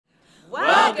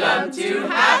Welcome to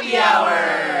Happy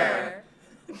Hour!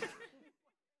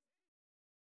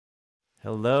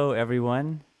 Hello,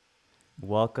 everyone.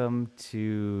 Welcome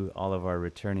to all of our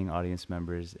returning audience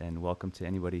members, and welcome to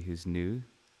anybody who's new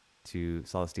to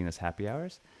Salastina's Happy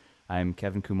Hours. I'm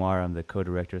Kevin Kumar. I'm the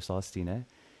co-director of Salastina,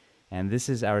 and this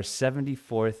is our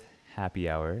 74th Happy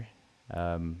Hour. It's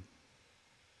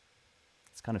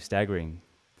kind of staggering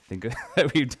to think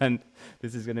that we've done.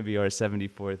 This is going to be our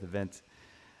 74th event,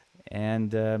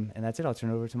 and that's it. I'll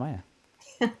turn it over to Maya.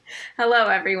 Hello,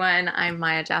 everyone. I'm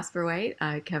Maya Jasper-White,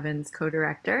 Kevin's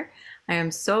co-director. I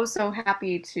am so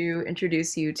happy to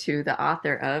introduce you to the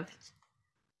author of,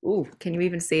 can you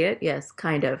even see it? Yes,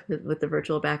 kind of, with the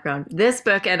virtual background. This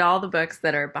book and all the books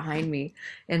that are behind me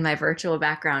in my virtual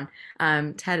background.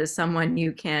 Ted is someone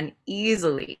you can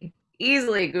easily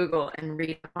Google and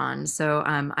read on. So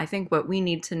I think what we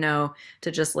need to know to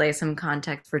just lay some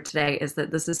context for today is that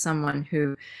this is someone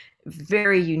who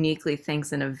very uniquely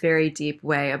thinks in a very deep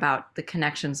way about the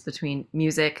connections between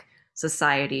music,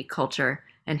 society, culture,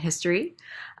 and history.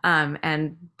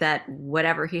 And that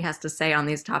whatever he has to say on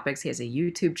these topics, he has a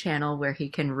YouTube channel where he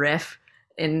can riff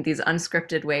in these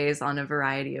unscripted ways on a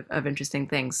variety of interesting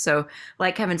things. So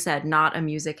like Kevin said, not a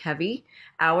music heavy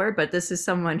hour, but this is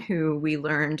someone who we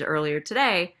learned earlier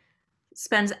today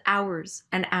spends hours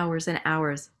and hours and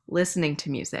hours listening to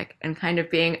music and kind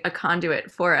of being a conduit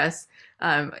for us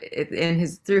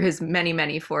through his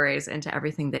many forays into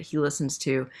everything that he listens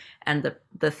to and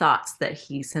the thoughts that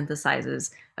he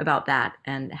synthesizes about that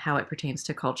and how it pertains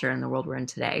to culture and the world we're in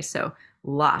today. So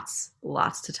lots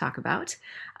to talk about.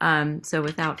 So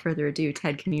without further ado,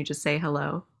 Ted, can you just say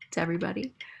hello to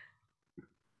everybody?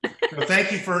 Well,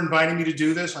 thank you for inviting me to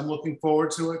do this. I'm looking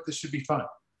forward to it. This should be fun.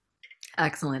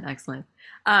 Excellent.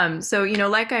 So,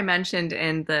 like I mentioned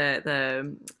in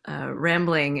the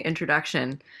rambling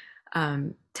introduction,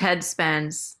 Ted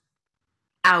spends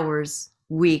hours,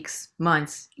 weeks,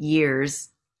 months, years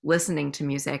listening to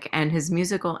music, and his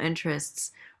musical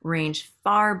interests range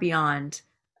far beyond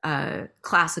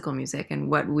classical music and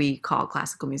what we call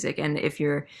classical music. And if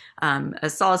you're a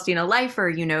Salastina lifer,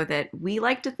 you know that we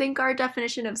like to think our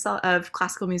definition of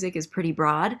classical music is pretty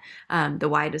broad. The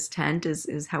widest tent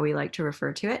is how we like to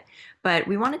refer to it. But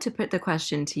we wanted to put the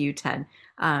question to you, Ted.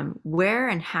 Where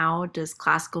and how does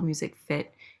classical music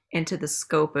fit into the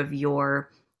scope of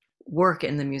your work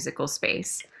in the musical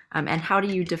space? And how do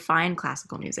you define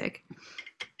classical music?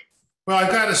 Well,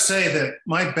 I've got to say that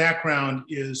my background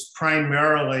is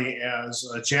primarily as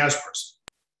a jazz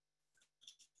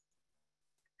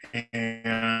person.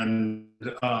 And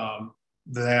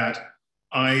that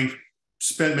I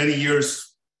spent many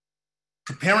years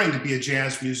preparing to be a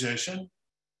jazz musician.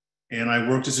 And I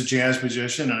worked as a jazz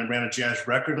musician, and I ran a jazz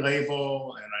record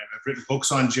label, and I've written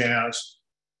books on jazz.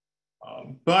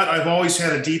 But I've always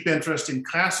had a deep interest in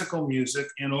classical music,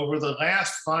 and over the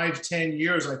last 5-10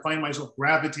 years, I find myself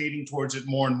gravitating towards it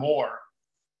more and more.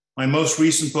 My most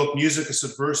recent book, Music: A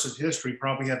Subversive History,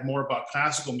 probably had more about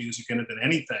classical music in it than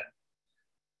anything.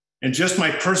 And just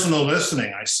my personal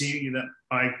listening, I see that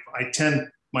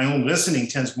my own listening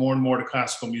tends more and more to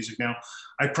classical music now.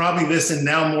 I probably listen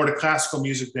now more to classical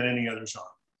music than any other genre.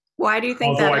 Why do you think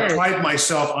Although that is? I pride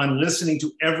myself on listening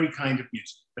to every kind of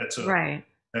music. That's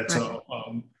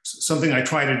something I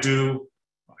try to do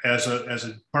as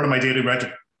a part of my daily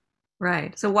regimen.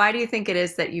 Right. So why do you think it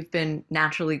is that you've been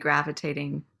naturally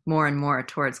gravitating more and more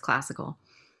towards classical?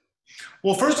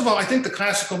 Well, first of all, I think the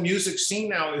classical music scene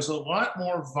now is a lot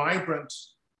more vibrant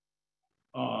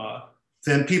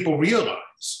than people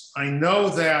realize. I know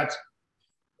that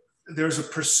there's a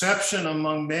perception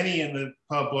among many in the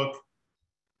public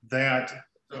that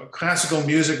classical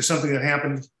music is something that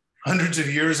happened hundreds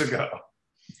of years ago.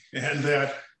 And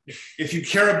that if you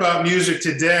care about music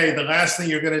today, the last thing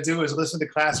you're going to do is listen to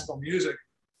classical music.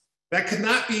 That could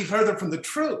not be further from the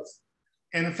truth.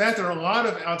 And in fact, there are a lot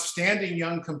of outstanding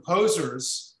young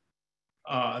composers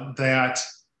that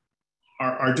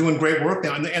are doing great work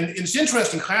now. And it's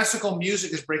interesting, classical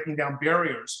music is breaking down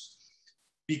barriers,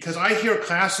 because I hear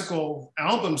classical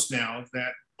albums now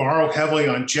that borrow heavily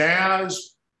on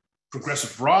jazz,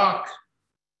 progressive rock,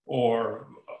 or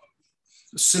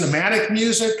cinematic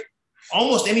music.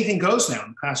 Almost anything goes now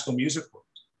in the classical music world.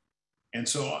 And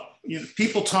so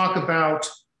people talk about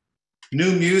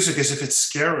new music as if it's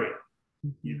scary,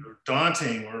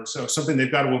 daunting, or something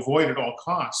they've got to avoid at all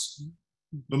costs.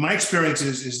 But my experience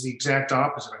is the exact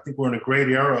opposite. I think we're in a great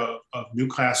era of new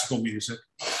classical music.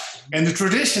 And the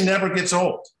tradition never gets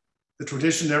old. The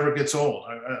tradition never gets old.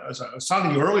 I was talking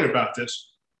to you earlier about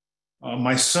this.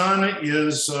 My son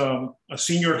is a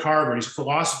senior at Harvard. He's a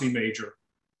philosophy major.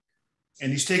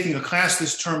 and he's taking a class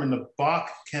this term in the Bach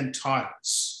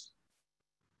cantatas.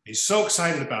 He's so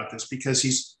excited about this because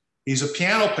he's a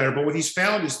piano player, but what he's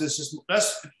found is this is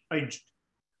less a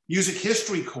music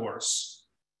history course.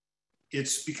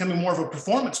 It's becoming more of a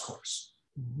performance course.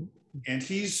 Mm-hmm. And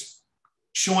he's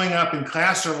showing up in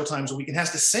class several times a week and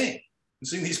has to sing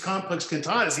these complex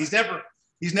cantatas. He's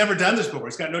never done this before.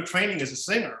 He's got no training as a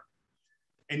singer.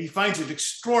 And he finds it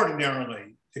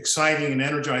extraordinarily exciting and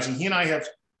energizing. He and I have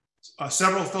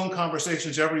several phone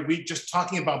conversations every week just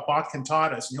talking about Bach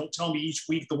cantatas. And he'll tell me each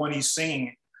week the one he's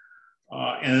singing.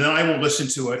 And then I will listen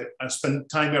to it. I spend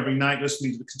time every night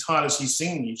listening to the cantatas he's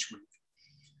singing each week.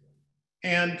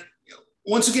 And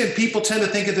once again, people tend to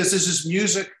think of this as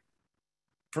music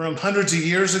from hundreds of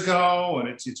years ago, and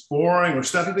it's boring or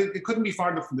stuff. It couldn't be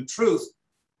farther from the truth.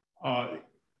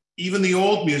 Even the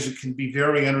old music can be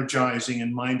very energizing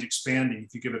and mind expanding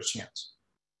if you give it a chance.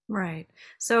 Right.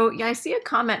 So yeah, I see a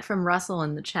comment from Russell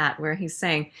in the chat where he's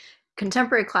saying,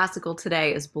 contemporary classical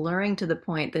today is blurring to the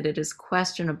point that it is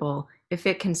questionable if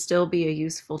it can still be a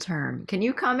useful term. Can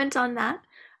you comment on that?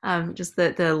 Just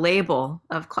the label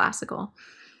of classical.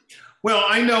 Well,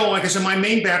 I know, like I said, my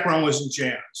main background was in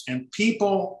jazz, and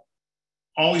people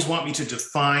always want me to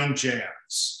define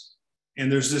jazz.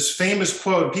 And there's this famous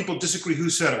quote, and people disagree who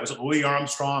said it. Was it Louis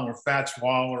Armstrong or Fats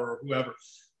Waller or whoever?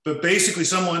 But basically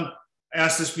someone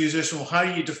asked this musician, well, how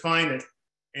do you define it?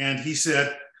 And he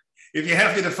said, if you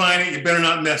have to define it, you better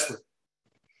not mess with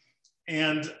it.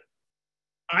 And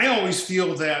I always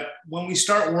feel that when we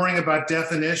start worrying about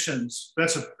definitions,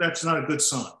 that's not a good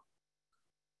sign.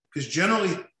 Because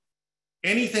generally,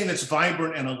 anything that's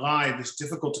vibrant and alive is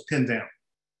difficult to pin down.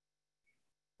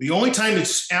 The only time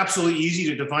it's absolutely easy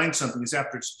to define something is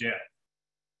after it's dead.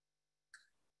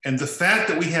 And the fact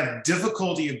that we have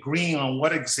difficulty agreeing on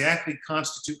what exactly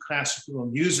constitutes classical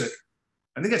music,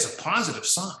 I think that's a positive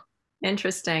sign.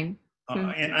 Interesting.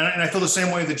 And I feel the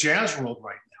same way in the jazz world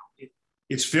right now.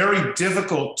 It's very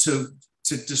difficult to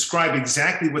describe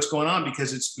exactly what's going on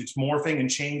because it's morphing and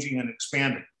changing and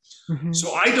expanding. Mm-hmm.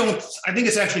 So I think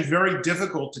it's actually very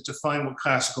difficult to define what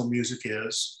classical music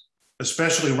is,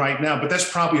 especially right now, but that's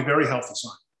probably a very healthy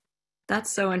sign. That's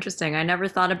so interesting. I never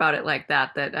thought about it like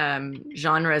that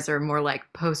genres are more like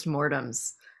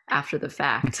post-mortems after the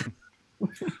fact.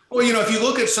 Well, if you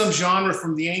look at some genre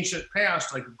from the ancient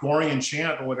past, like Gregorian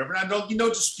chant or whatever, there'll be no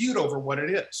dispute over what it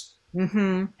is.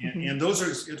 Mm-hmm. And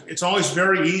it's always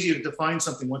very easy to define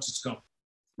something once it's gone.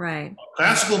 Right.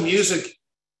 Classical music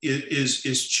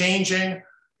is changing,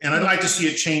 and I'd like to see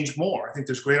it change more. I think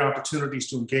there's great opportunities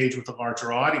to engage with a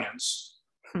larger audience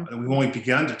that we've only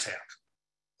begun to tap.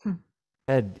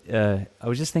 Ed, I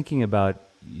was just thinking about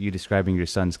you describing your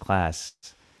son's class,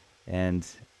 and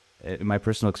in my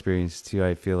personal experience too,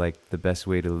 I feel like the best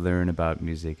way to learn about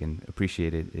music and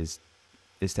appreciate it is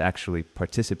to actually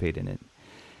participate in it.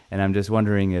 And I'm just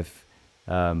wondering if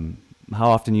how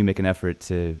often you make an effort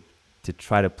to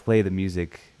try to play the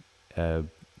music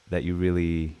that you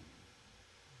really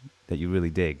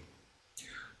dig.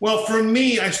 Well, for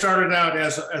me, I started out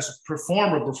as a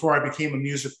performer before I became a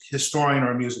music historian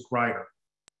or a music writer.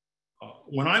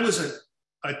 When I was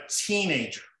a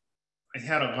teenager, I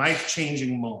had a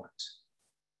life-changing moment.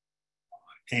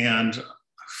 And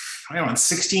I'm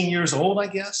 16 years old, I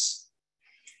guess.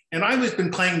 And I was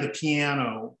been playing the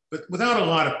piano, but without a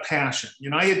lot of passion.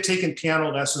 I had taken piano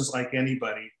lessons like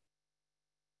anybody.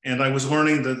 And I was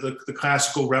learning the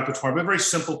classical repertoire, but very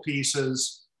simple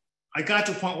pieces. I got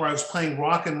to a point where I was playing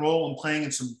rock and roll and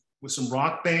playing with some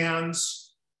rock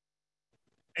bands.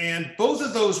 And both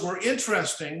of those were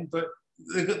interesting, but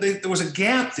there was a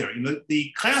gap there.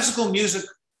 The classical music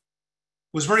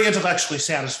was very intellectually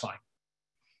satisfying,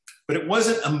 but it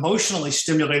wasn't emotionally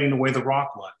stimulating the way the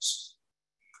rock was.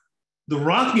 The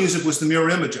rock music was the mirror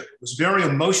image of it. It was very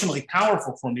emotionally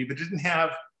powerful for me, but it didn't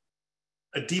have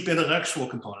a deep intellectual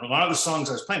component. A lot of the songs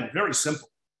I was playing were very simple.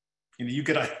 You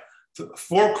get a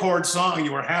 4-chord song,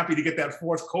 you were happy to get that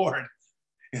 4th chord.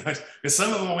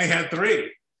 Some of them only had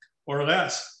 3 or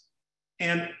less.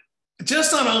 And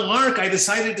just on a lark, I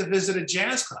decided to visit a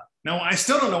jazz club. Now, I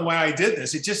still don't know why I did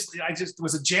this. It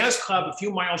was a jazz club a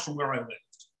few miles from where I lived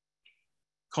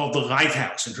called the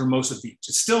Lighthouse in Hermosa Beach.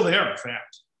 It's still there, in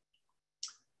fact.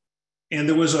 And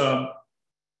there was a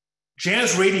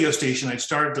jazz radio station I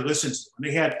started to listen to, and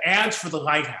they had ads for the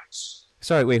Lighthouse.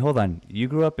 Sorry, wait, hold on. You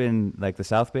grew up in like the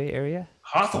South Bay area?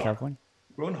 Hawthorne. California?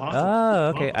 Grew in Hawthorne. Oh,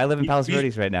 okay. I live in Palos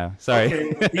Verdes right now.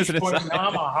 Sorry. Okay.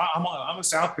 I'm a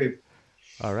South Bay.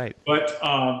 All right. But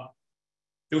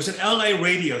there was an LA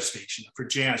radio station for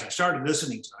jazz. I started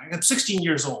listening to it. I'm 16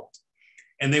 years old.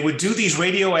 And they would do these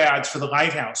radio ads for the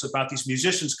Lighthouse about these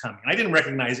musicians coming. I didn't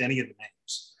recognize any of the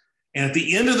names. And at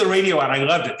the end of the radio ad, I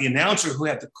loved it. The announcer, who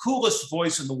had the coolest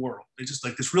voice in the world, it's just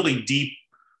like this really deep,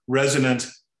 resonant,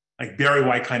 like Barry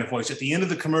White kind of voice. At the end of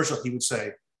the commercial, he would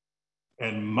say,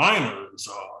 "And miners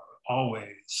are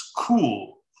always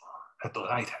cool at the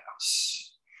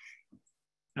Lighthouse."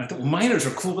 And I thought, well, miners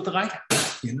are cool at the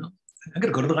Lighthouse, you know? I'm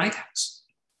gonna go to the Lighthouse.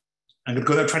 I'm gonna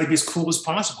go there and try to be as cool as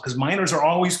possible because miners are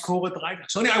always cool at the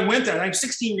Lighthouse. So anyway, I went there, I'm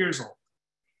 16 years old.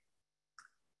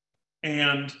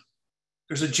 And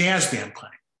there's a jazz band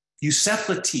playing, Yusef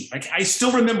Lateef. I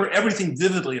still remember everything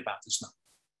vividly about this number.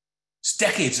 It's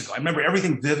decades ago. I remember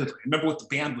everything vividly. I remember what the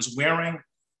band was wearing.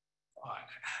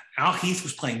 Al Heath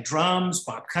was playing drums,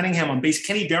 Bob Cunningham on bass,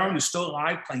 Kenny Barron, who's still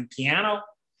alive, playing piano.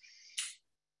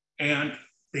 And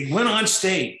they went on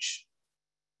stage,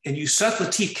 and Yusef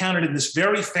Lateef counted in this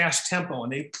very fast tempo,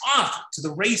 and they off to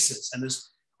the races. And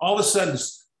this, all of a sudden,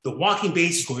 the walking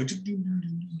bass is going,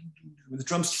 with the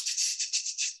drums.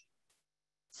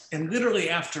 And literally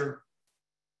after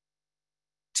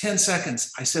 10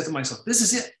 seconds, I said to myself, this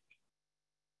is it.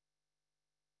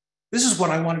 This is what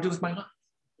I want to do with my life.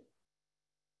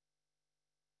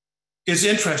 It's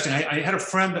interesting. I had a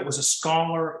friend that was a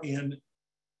scholar in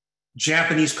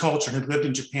Japanese culture and had lived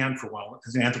in Japan for a while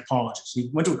as an anthropologist. He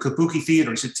went to a kabuki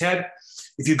theater. He said, Ted,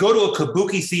 if you go to a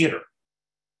kabuki theater,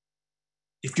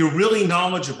 if you're really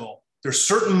knowledgeable, there's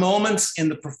certain moments in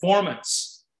the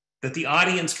performance that the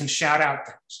audience can shout out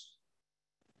things.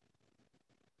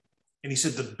 And he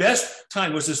said the best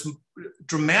time was this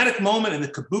dramatic moment in the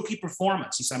kabuki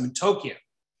performance. He said, I'm in Tokyo.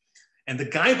 And the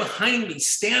guy behind me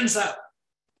stands up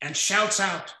and shouts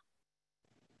out,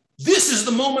 "This is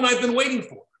the moment I've been waiting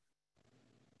for."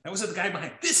 That was the guy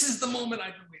behind. "This is the moment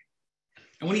I've been waiting for."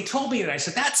 And when he told me that, I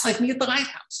said, that's like me at the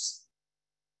Lighthouse.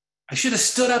 I should have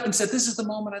stood up and said, this is the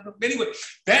moment I've been. Anyway,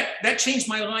 that changed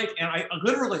my life. And I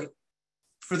literally,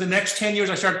 for the next 10 years,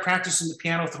 I started practicing the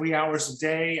piano 3 hours a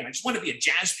day. And I just wanted to be a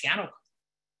jazz piano player.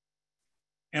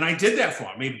 And I did that for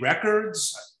him. I made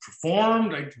records, I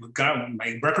performed.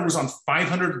 My record was on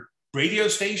 500 radio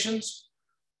stations.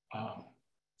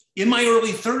 In my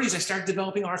early 30s, I started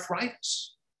developing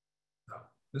arthritis.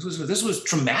 This was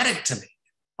traumatic to me.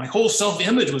 My whole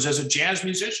self-image was as a jazz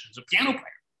musician, as a piano player.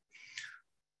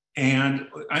 And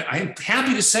I'm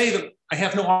happy to say that I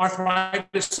have no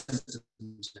arthritis.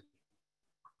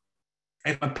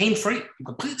 I'm pain-free. I'm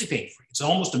completely pain-free. It's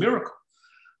almost a miracle.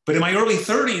 But in my early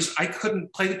 30s, I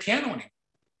couldn't play the piano anymore.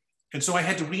 And so I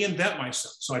had to reinvent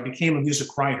myself. So I became a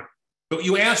music writer. But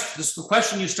you asked, the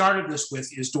question you started this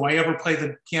with is, do I ever play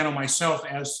the piano myself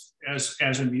as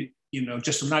a, you know,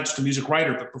 just not just a music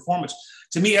writer, but performance?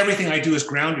 To me, everything I do is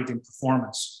grounded in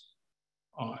performance.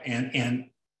 And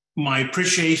my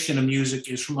appreciation of music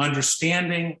is from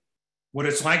understanding what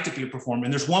it's like to be a performer.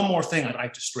 And there's one more thing I'd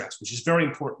like to stress, which is very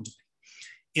important to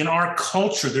me. In our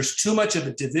culture, there's too much of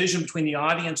a division between the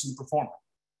audience and the performer.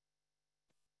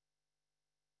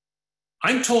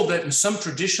 I'm told that in some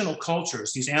traditional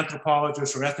cultures, these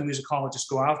anthropologists or ethnomusicologists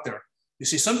go out there. You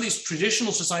see, some of these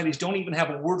traditional societies don't even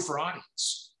have a word for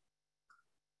audience.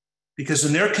 Because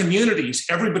in their communities,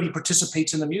 everybody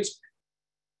participates in the music.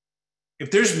 If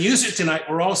there's music tonight,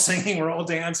 we're all singing, we're all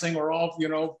dancing, we're all, you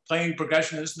know, playing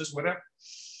percussion instruments, whatever.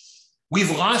 We've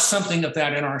lost something of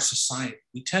that in our society.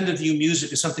 We tend to view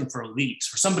music as something for elites,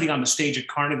 for somebody on the stage at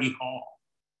Carnegie Hall,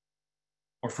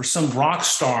 or for some rock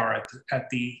star at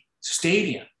the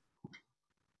stadium.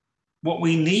 What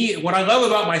we need, what I love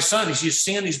about my son is he's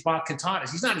singing these Bach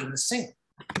cantatas. He's not even a singer.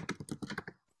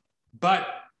 But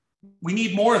we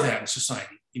need more of that in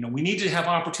society. You know, we need to have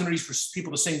opportunities for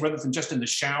people to sing rather than just in the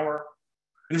shower.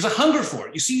 And there's a hunger for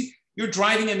it. You see, you're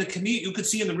driving in the commute, you could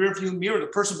see in the rearview mirror the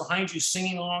person behind you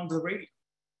singing along to the radio.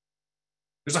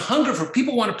 There's a hunger for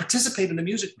people want to participate in the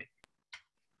music making.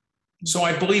 So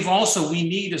I believe also we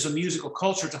need, as a musical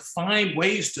culture, to find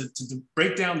ways to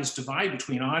break down this divide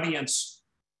between audience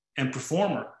and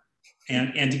performer,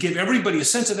 and to give everybody a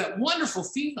sense of that wonderful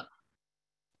feeling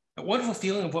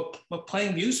of what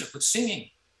playing music, what singing,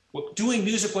 what doing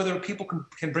music, whether people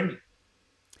can bring you.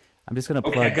 I'm just going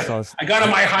to plug. I got on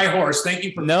my high horse. Thank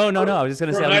you for No. I was just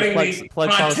going to say, letting me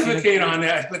pontificate on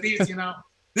that. But these, you know,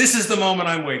 this is the moment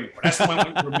I'm waiting for. That's what I want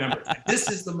you to remember. This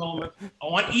is the moment. I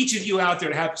want each of you out there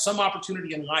to have some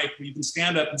opportunity in life where you can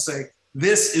stand up and say,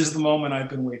 "This is the moment I've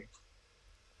been waiting for."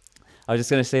 I was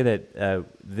just going to say that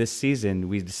this season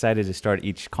we decided to start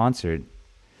each concert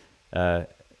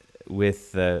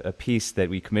with a piece that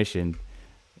we commissioned,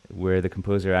 where the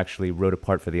composer actually wrote a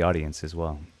part for the audience as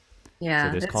well.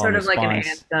 Yeah, so it's sort of like an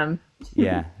anthem.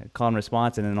 Yeah, a call and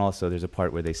response, and then also there's a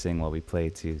part where they sing while we play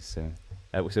too. So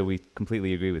So we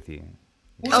completely agree with you.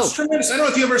 Well, it's tremendous. I don't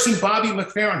know if you've ever seen Bobby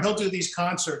McFerrin. He'll do these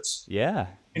concerts. Yeah.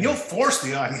 And he'll force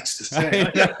the audience to sing.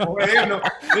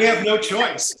 They have no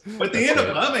choice, but they end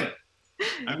up loving it.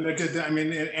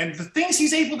 And the things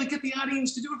he's able to get the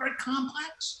audience to do are very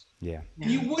complex. Yeah.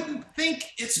 You wouldn't think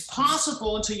it's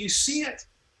possible until you see it.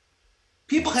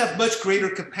 People have much greater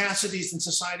capacities than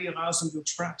society allows them to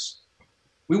express.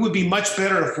 We would be much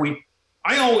better if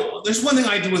there's one thing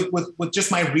I do with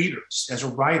just my readers as a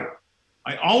writer.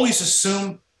 I always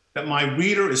assume that my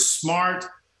reader is smart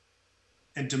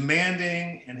and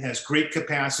demanding and has great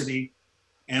capacity.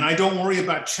 And I don't worry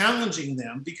about challenging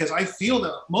them because I feel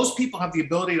that most people have the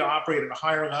ability to operate at a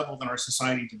higher level than our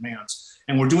society demands.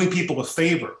 And we're doing people a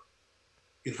favor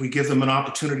if we give them an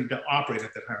opportunity to operate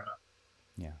at that higher level.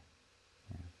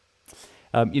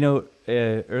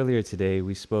 Earlier today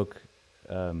we spoke,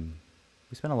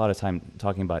 we spent a lot of time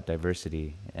talking about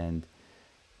diversity, and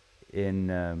in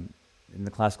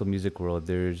the classical music world,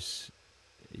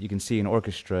 you can see in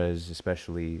orchestras,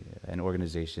 especially, and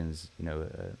organizations,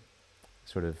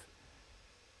 sort of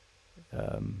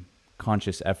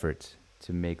conscious effort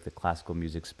to make the classical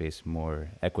music space more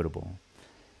equitable.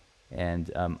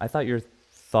 And I thought your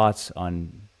thoughts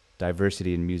on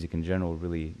diversity in music in general were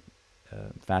really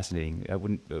fascinating.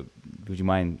 Would you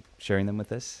mind sharing them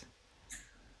with us?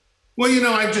 Well,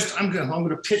 I'm going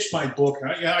to pitch my book.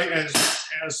 I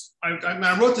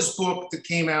wrote this book that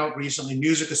came out recently,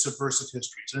 Music: A Subversive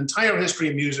History. It's an entire history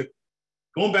of music,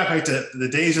 going back to the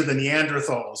days of the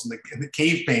Neanderthals and the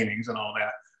cave paintings and all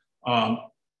that.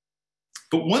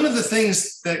 But one of the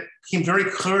things that became very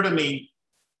clear to me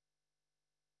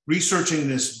researching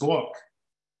this book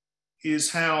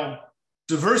is how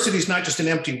diversity is not just an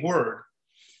empty word,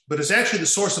 but it's actually the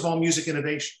source of all music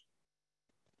innovation.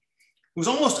 It was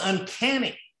almost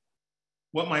uncanny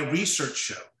what my research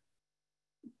showed.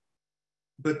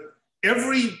 But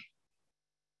every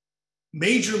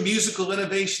major musical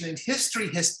innovation in history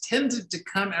has tended to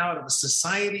come out of a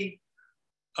society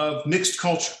of mixed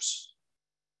cultures.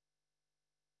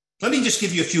 Let me just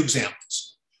give you a few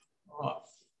examples.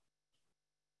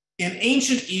 In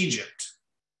ancient Egypt,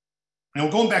 and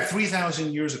we're going back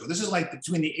 3,000 years ago, this is like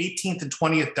between the 18th and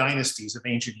 20th dynasties of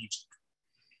ancient Egypt.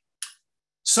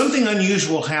 Something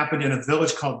unusual happened in a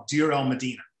village called Deir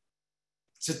el-Medina.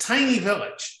 It's a tiny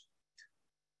village,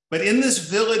 but in this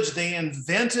village, they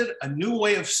invented a new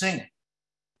way of singing.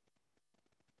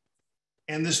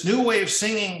 And this new way of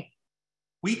singing,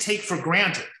 we take for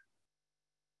granted,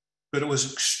 but it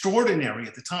was extraordinary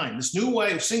at the time. This new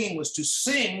way of singing was to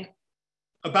sing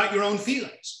about your own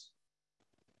feelings.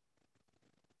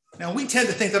 Now, we tend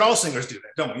to think that all singers do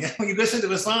that, don't we? When you listen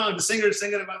to a song, the singer is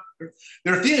singing about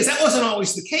their feelings. That wasn't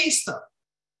always the case, though.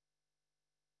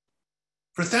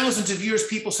 For thousands of years,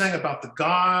 people sang about the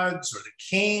gods or the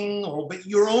king, but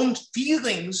your own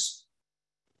feelings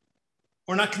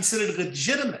were not considered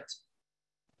legitimate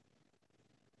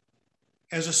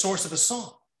as a source of a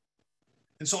song.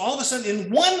 And so all of a sudden, in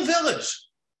one village,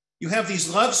 you have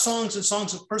these love songs and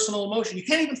songs of personal emotion. You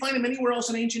can't even find them anywhere else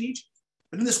in ancient Egypt.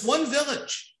 But in this one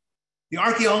village, the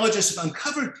archaeologists have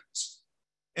uncovered this.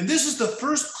 And this is the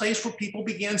first place where people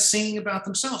began singing about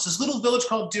themselves, this little village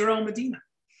called Deir el-Medina.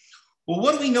 Well,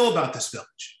 what do we know about this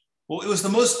village? Well, it was the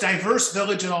most diverse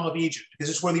village in all of Egypt because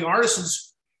it's where the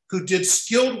artisans who did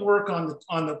skilled work on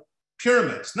the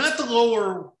pyramids, not the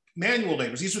lower manual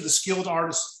laborers, these were the skilled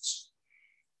artisans.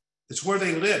 It's where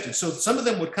they lived. And so some of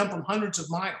them would come from hundreds of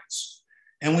miles.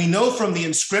 And we know from the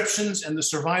inscriptions and the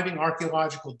surviving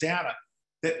archaeological data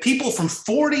that people from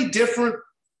 40 different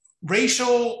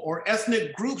racial or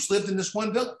ethnic groups lived in this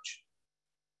one village.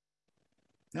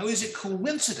 Now, is it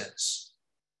coincidence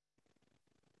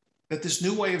that this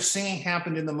new way of singing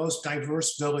happened in the most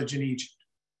diverse village in Egypt?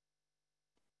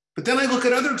 But then I look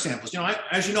at other examples.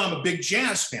 As you know, I'm a big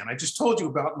jazz fan. I just told you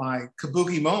about my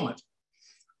kabuki moment.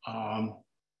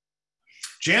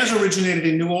 Jazz originated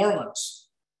in New Orleans.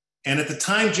 And at the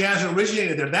time jazz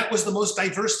originated there, that was the most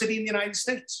diverse city in the United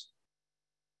States.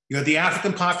 You had the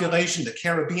African population, the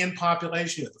Caribbean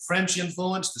population, you had the French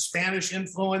influence, the Spanish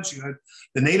influence, you had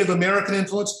the Native American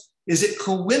influence. Is it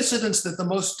coincidence that the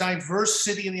most diverse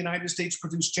city in the United States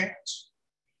produced jazz?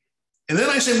 And then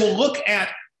I say, well, look at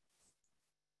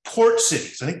port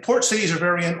cities. I think port cities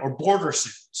are or border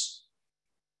cities,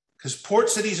 because port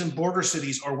cities and border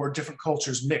cities are where different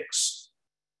cultures mix.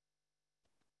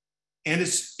 And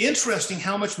it's interesting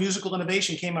how much musical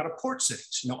innovation came out of port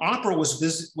cities. Opera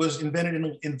was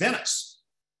invented in Venice,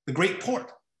 the great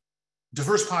port,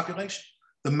 diverse population.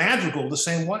 The madrigal, the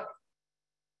same way.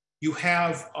 You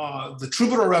have the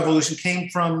troubadour revolution came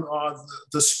from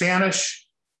the Spanish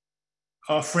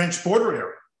French border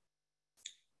area.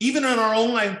 Even in our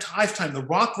own lifetime, the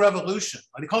rock revolution,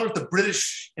 they call it the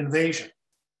British invasion.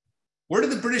 Where did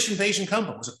the British invasion come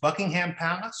from? Was it Buckingham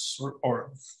Palace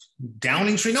or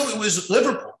Downing Street? No, it was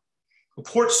Liverpool, a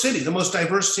port city, the most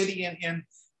diverse city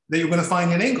that you're going to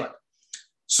find in England.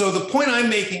 So the point I'm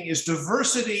making is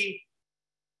diversity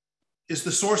is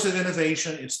the source of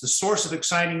innovation. It's the source of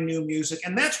exciting new music.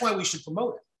 And that's why we should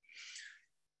promote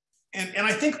it. And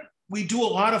I think we do a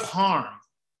lot of harm.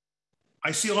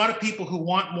 I see a lot of people who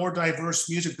want more diverse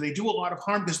music, but they do a lot of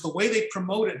harm because the way they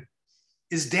promote it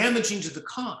is damaging to the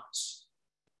cause.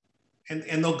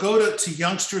 And they'll go to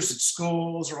youngsters at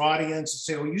schools or audience and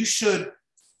say, oh, you should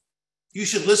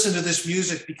listen to this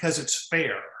music because it's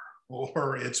fair,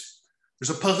 or there's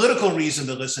a political reason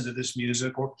to listen to this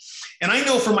music. And I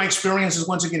know from my experiences,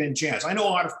 once again, in jazz, I know a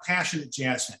lot of passionate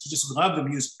jazz fans who just love the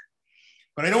music,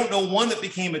 but I don't know one that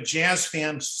became a jazz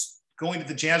fan going to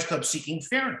the jazz club seeking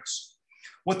fairness.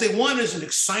 What they want is an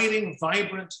exciting,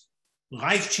 vibrant,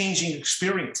 life-changing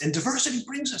experience, and diversity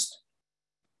brings us there.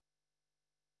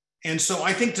 And so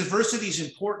I think diversity is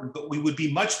important, but we would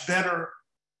be much better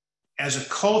as a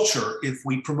culture if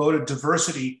we promoted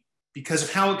diversity because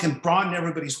of how it can broaden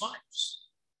everybody's lives.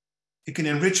 It can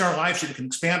enrich our lives, it can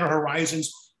expand our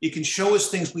horizons, it can show us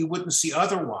things we wouldn't see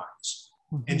otherwise.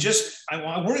 Mm-hmm. And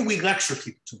I worry we lecture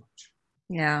people too much.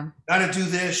 Yeah. You gotta do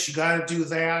this, you gotta do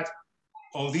that.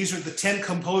 Oh, these are the 10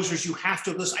 composers you have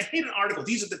to listen. I hate an article,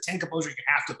 these are the 10 composers you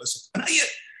have to listen to.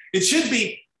 It should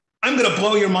be, I'm gonna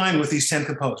blow your mind with these 10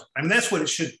 composers. I mean, that's what it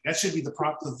should be. That should be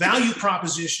the value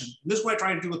proposition. And this is what I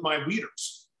try to do with my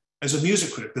readers as a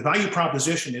music critic. The value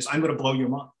proposition is I'm gonna blow your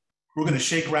mind. We're gonna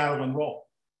shake, rattle, and roll.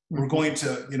 We're going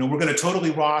to, we're gonna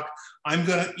totally rock.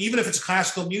 Even if it's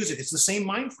classical music, it's the same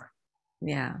mind frame.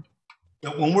 Yeah.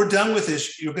 But when we're done with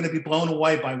this, you're going to be blown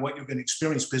away by what you're going to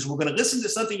experience because we're going to listen to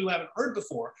something you haven't heard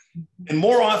before. And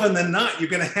more often than not, you're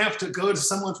going to have to go to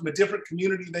someone from a different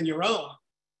community than your own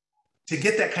to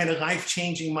get that kind of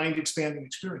life-changing, mind-expanding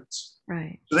experience.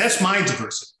 Right. So that's my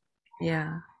diversity.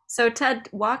 Yeah. So Ted,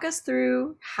 walk us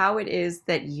through how it is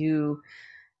that you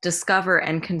discover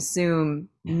and consume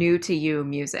new to you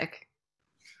music.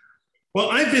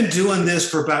 Well, I've been doing this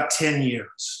for about 10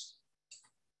 years.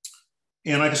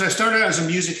 And like I said, I started out as a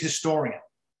music historian.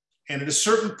 And at a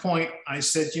certain point, I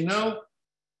said,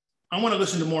 I want to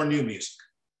listen to more new music.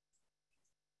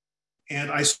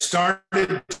 And I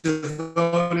started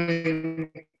devoting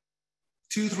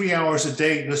 2-3 hours a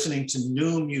day listening to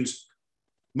new music.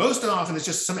 Most often, it's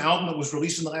just some album that was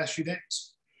released in the last few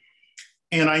days.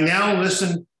 And I now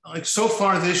listen, like so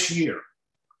far this year,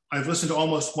 I've listened to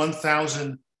almost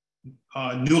 1,000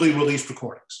 newly released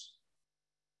recordings.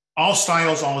 All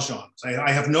styles, all genres.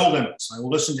 I have no limits. I will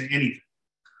listen to anything.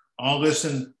 I'll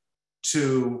listen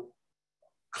to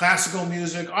classical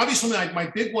music. Obviously, my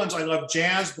big ones, I love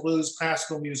jazz, blues,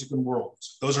 classical music, and world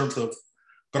music. Those are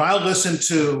but I'll listen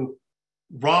to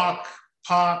rock,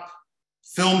 pop,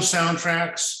 film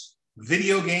soundtracks,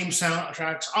 video game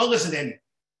soundtracks. I'll listen to anything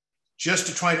just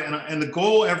to try to, and the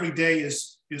goal every day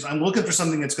is I'm looking for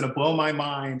something that's going to blow my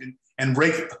mind and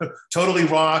totally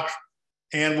rock,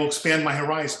 and will expand my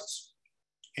horizons.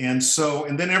 And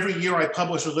then every year I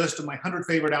publish a list of my 100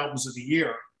 favorite albums of the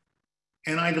year.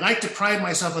 And I'd like to pride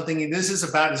myself on thinking this is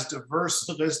about as diverse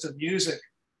a list of music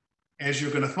as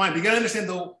you're gonna find. But you gotta understand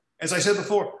though, as I said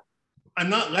before, I'm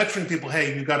not lecturing people,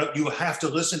 hey, you have to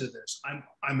listen to this.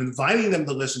 I'm inviting them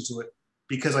to listen to it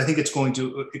because I think it's going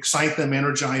to excite them,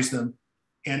 energize them,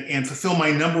 and fulfill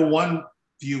my number one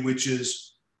view, which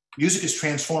is music is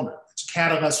transformative. It's a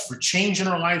catalyst for change in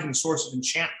our life and a source of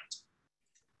enchantment.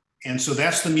 And so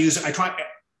that's the music. I try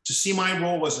to see my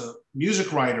role as a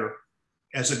music writer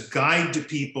as a guide to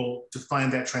people to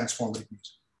find that transformative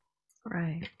music.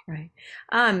 Right, right.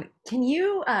 Can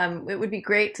you, it would be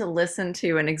great to listen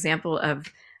to an example of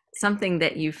something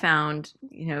that you found,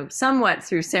 somewhat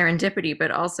through serendipity,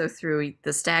 but also through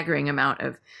the staggering amount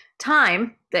of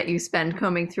time that you spend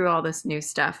combing through all this new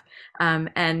stuff.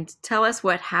 And tell us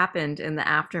what happened in the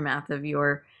aftermath of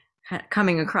your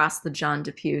coming across the John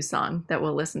DePue song that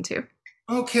we'll listen to.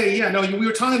 Okay, yeah, no, we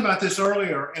were talking about this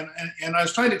earlier, and I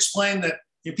was trying to explain that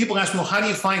people ask me, well, how do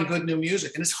you find good new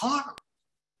music? And it's hard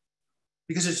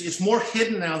because it's more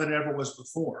hidden now than it ever was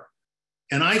before.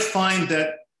 And I find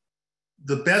that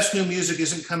the best new music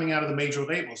isn't coming out of the major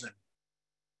labels anymore.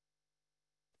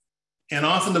 And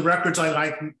often the records I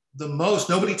like the most,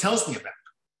 nobody tells me about.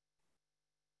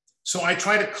 So I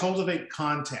try to cultivate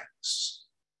contacts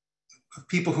of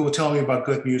people who will tell me about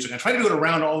good music. I try to do it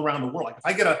all around the world. Like if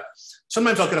I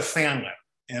sometimes I'll get a fan letter,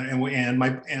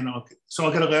 so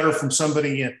I'll get a letter from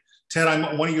somebody in Ted,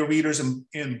 I'm one of your readers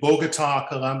in Bogota,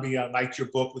 Colombia. I liked your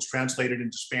book, was translated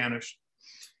into Spanish.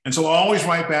 And so I always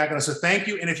write back and I say, thank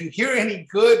you. And if you hear any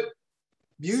good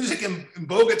music in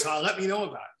Bogota, let me know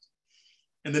about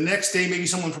it. And the next day, maybe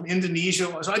someone from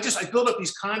Indonesia. So I build up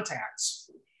these contacts.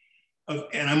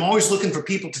 And I'm always looking for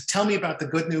people to tell me about the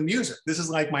good new music. This is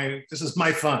my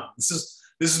fun. This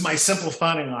is my simple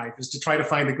fun in life, is to try to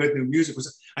find the good new music, which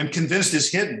I'm convinced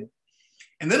is hidden.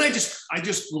 And then I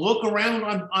just look around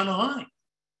online.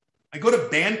 I go to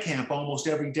Bandcamp almost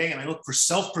every day and I look for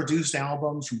self-produced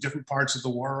albums from different parts of the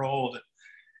world.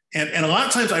 And a lot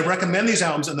of times I recommend these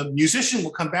albums and the musician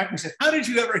will come back and say, how did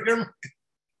you ever hear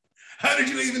how did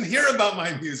you even hear about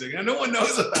my music? And no one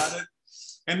knows about it.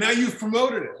 And now you've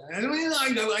promoted it. And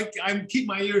I keep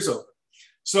my ears open.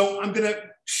 So I'm going to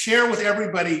share with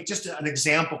everybody just an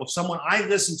example of someone I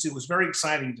listened to was very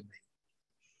exciting to me.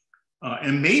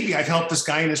 And maybe I've helped this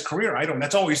guy in his career. I don't.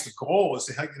 That's always the goal, is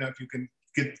to help, if you can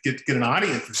get an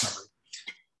audience for somebody.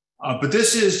 But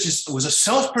this was a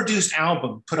self-produced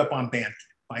album put up on Bandcamp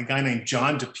by a guy named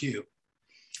John Depew.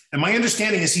 And my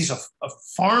understanding is he's a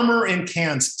farmer in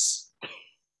Kansas.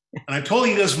 And I'm told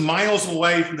he lives miles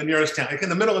away from the nearest town, like in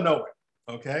the middle of nowhere.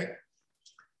 Okay.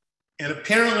 And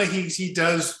apparently he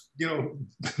does,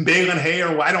 baling hay,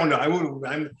 or I don't know.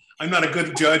 I'm not a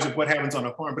good judge of what happens on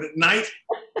a farm. But at night,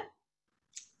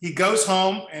 he goes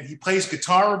home and he plays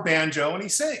guitar or banjo and he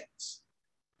sings.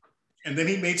 And then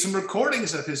he made some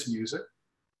recordings of his music.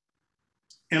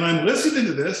 And I'm listening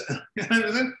to this and I'm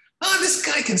thinking, oh, this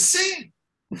guy can sing.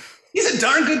 He's a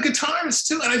darn good guitarist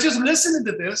too. And I just listened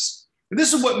to this. And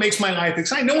this is what makes my life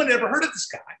exciting. No one had ever heard of this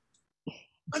guy.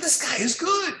 Oh, this guy is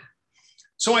good.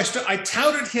 So I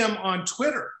touted him on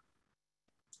Twitter.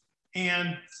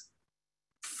 And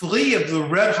Flea of the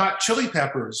Red Hot Chili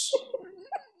Peppers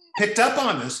picked up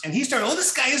on this, and he started, oh,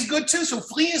 this guy is good too. So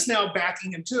Flea is now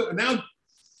backing him too. And now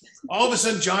all of a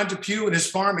sudden, John Depew and his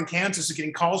farm in Kansas are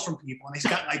getting calls from people, and he's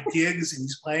got like gigs, and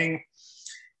he's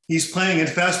playing in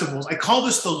festivals. I call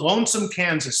this the Lonesome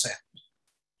Kansas sound.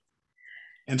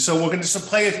 And so we're going to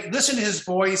play it, listen to his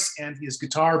voice and his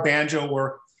guitar, banjo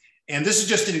work. And this is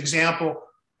just an example.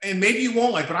 And maybe you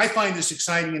won't like, but I find this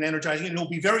exciting and energizing, and it'll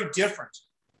be very different.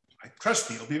 Trust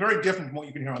me, it'll be very different from what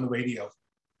you can hear on the radio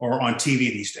or on TV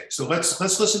these days. So let's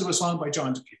listen to a song by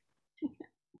John Depew.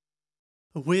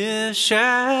 I wish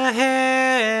I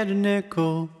had a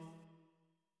nickel.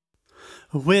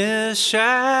 I wish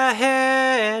I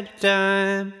had a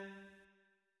dime.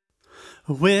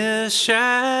 I wish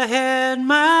I had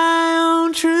my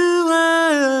own true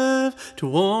love to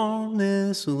warm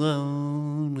this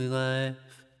lonely life.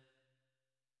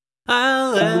 I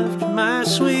left my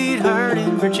sweetheart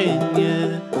in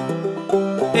Virginia,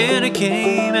 and I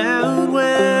came out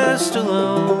west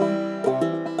alone.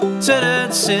 Said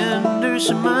I'd send her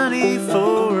some money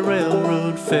for a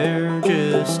railroad fare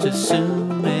just as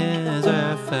soon as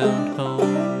I found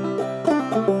home.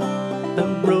 I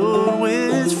rode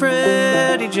with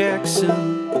Freddie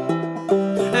Jackson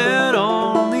out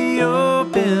on the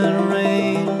open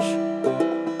range.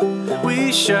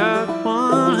 We shot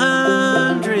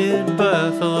 100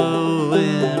 buffalo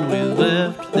and we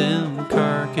left them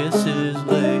carcasses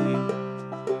laid.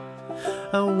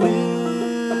 I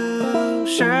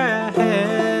wish I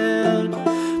had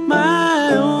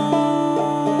my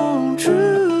own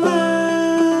true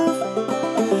love.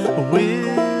 I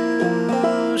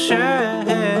wish I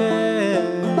had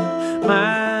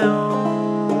my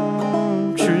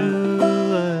own true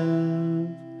love.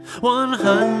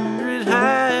 100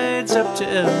 hides up to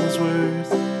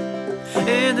Ellsworth,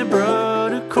 and they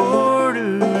brought a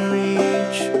quarter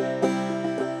each.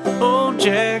 Old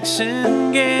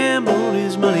Jackson gambled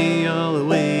his money all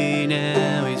away.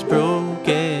 Now he's broke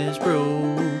as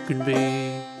broke can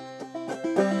be.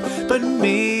 But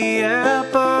me, I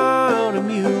bought a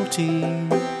mule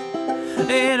team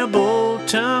and a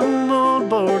bolt-tongue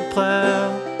moldboard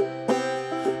plow.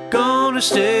 Gonna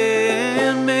stay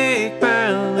and make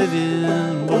my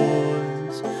living,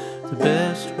 boys, the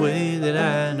best way that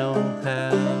I know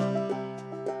how.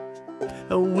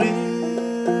 I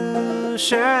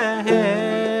wish I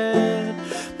had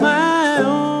my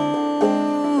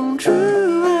own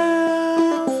true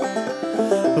love.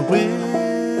 I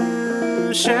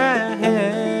wish I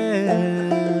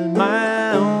had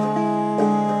my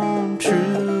own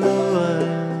true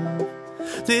love.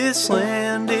 This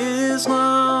land is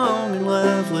long and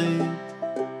lovely.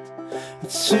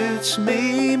 It suits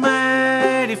me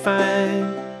mighty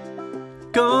fine.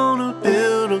 Gonna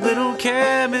build a little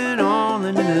cabin on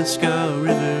the Nenasko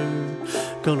River.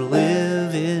 Gonna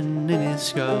live in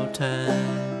Nenasko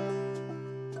time.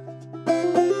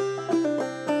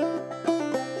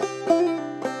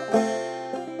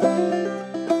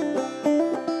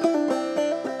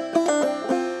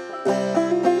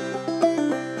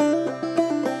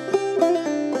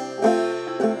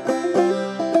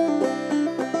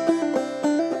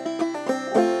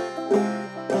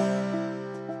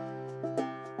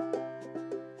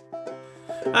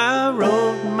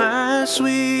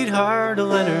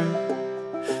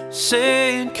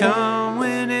 come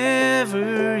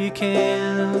whenever you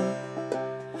can.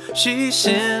 She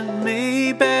sent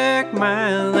me back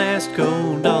my last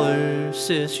gold dollar,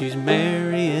 says she's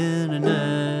marrying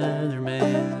another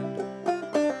man.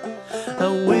 I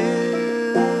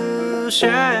wish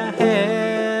I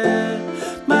had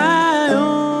my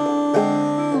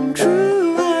own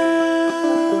true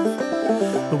love.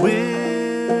 I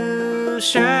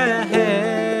wish I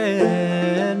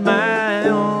had my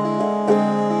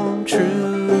own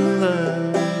true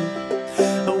love.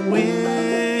 I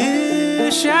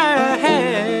wish I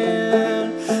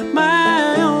had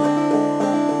my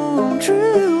own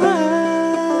true love.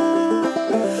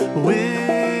 I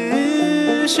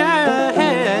wish I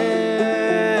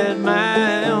had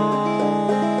my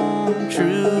own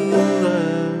true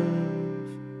love.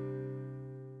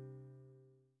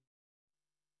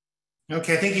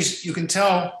 Okay, I think you can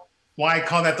tell why I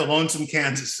call that the lonesome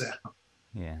Kansas sound.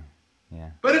 Yeah.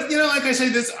 Yeah. But if, like I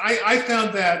say, I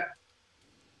found that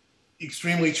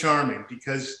extremely charming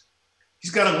because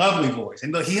he's got a lovely voice,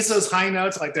 and he hits those high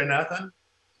notes like they're nothing.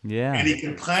 Yeah. And he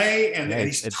can play, and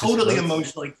he's totally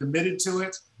emotionally committed to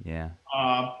it. Yeah.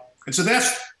 And so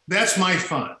that's my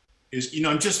fun. Is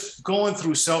I'm just going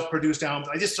through self-produced albums.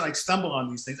 I just stumble on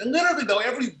these things, and literally though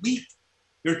every week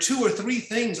there are 2 or 3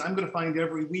 things I'm going to find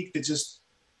every week that just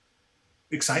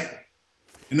excite me.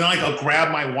 And then I'll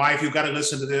grab my wife, you've got to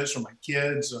listen to this, or my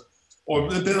kids, or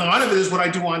then a lot of it is what I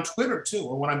do on Twitter too,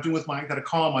 or what I'm doing with I got a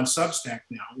column on Substack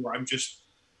now, where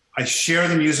I share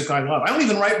the music I love. I don't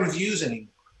even write reviews anymore.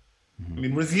 Mm-hmm. I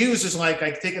mean, reviews is like I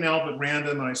take an album at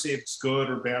random and I say if it's good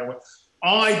or bad. Or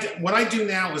what I do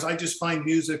now is I just find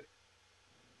music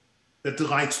that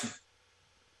delights me,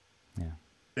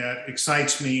 that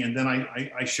excites me, and then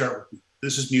I share it with you.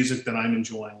 This is music that I'm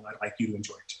enjoying. I'd like you to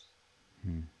enjoy it.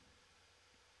 Hmm.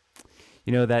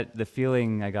 You know, that the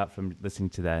feeling I got from listening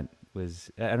to that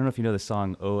was, I don't know if you know the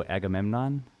song "O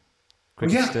Agamemnon."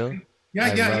 Critic still? Yeah, I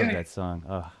love that song.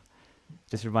 Oh,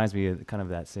 just reminds me of kind of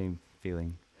that same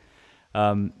feeling.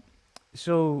 What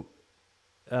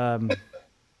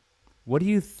do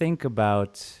you think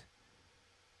about?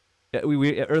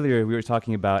 Earlier we were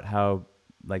talking about how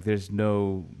like there's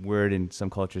no word in some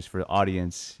cultures for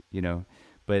audience,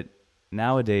 but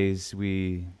nowadays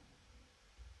we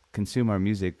consume our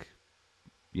music,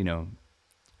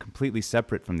 completely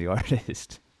separate from the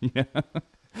artist. I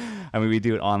mean, we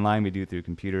do it online, we do it through a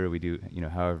computer, we do,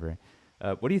 however.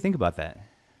 What do you think about that?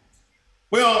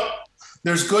 Well,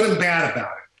 there's good and bad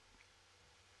about it.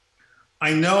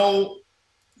 I know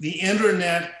the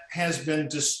internet has been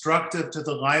destructive to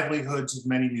the livelihoods of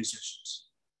many musicians.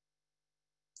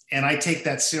 And I take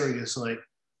that seriously.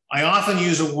 I often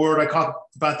use a word I talk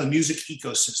about the music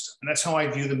ecosystem. And that's how I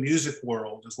view the music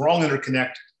world, is we're all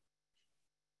interconnected.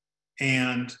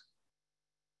 And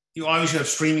you obviously have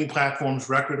streaming platforms,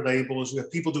 record labels, you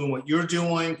have people doing what you're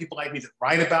doing, people like me that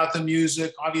write about the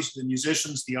music, obviously the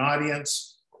musicians, the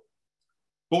audience.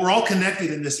 But we're all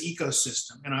connected in this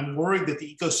ecosystem. And I'm worried that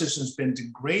the ecosystem has been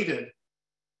degraded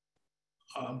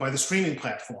by the streaming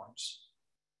platforms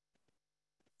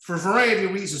for a variety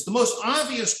of reasons. The most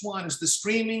obvious one is the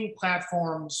streaming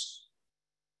platforms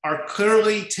are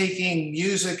clearly taking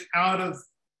music out of,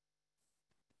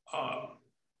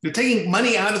 they're taking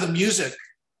money out of the music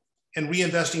and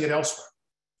reinvesting it elsewhere.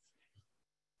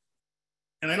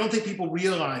 And I don't think people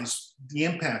realize the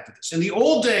impact of this. In the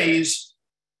old days,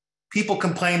 people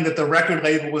complained that the record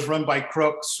label was run by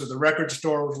crooks, or the record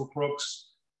stores were crooks,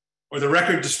 or the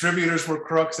record distributors were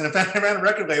crooks. And in fact, I ran a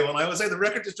record label, and I would say the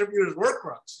record distributors were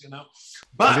crooks,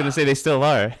 But I was going to say they still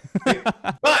are.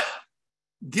 But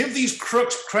give these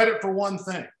crooks credit for one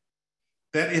thing,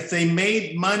 that if they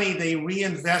made money, they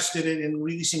reinvested it in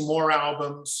releasing more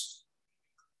albums.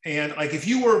 And like if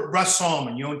you were Russ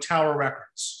Salman, you owned Tower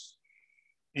Records,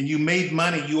 and you made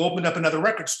money, you opened up another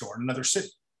record store in another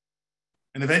city.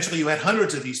 And eventually you had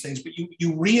hundreds of these things, but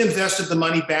you reinvested the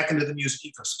money back into the music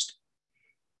ecosystem.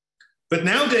 But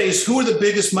nowadays, who are the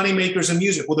biggest money makers in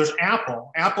music? Well, there's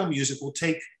Apple. Apple Music will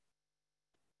take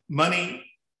money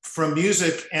from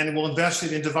music and will invest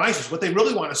it in devices. What they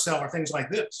really want to sell are things like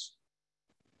this.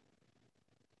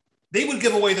 They would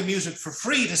give away the music for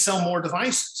free to sell more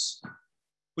devices,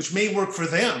 which may work for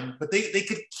them, but they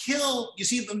could kill, you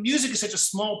see, the music is such a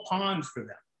small pond for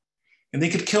them, and they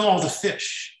could kill all the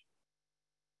fish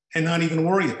and not even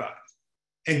worry about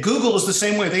it. And Google is the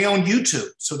same way. They own YouTube.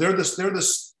 So they're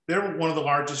one of the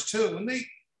largest too. And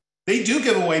they do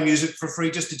give away music for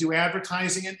free just to do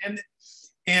advertising.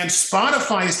 And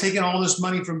Spotify is taking all this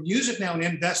money from music now and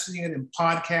investing it in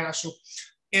podcasts.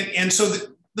 And so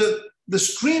the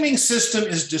streaming system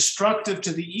is destructive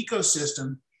to the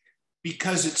ecosystem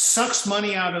because it sucks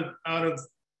money out of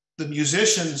the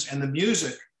musicians and the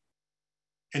music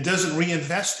and doesn't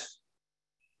reinvest it.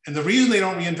 And the reason they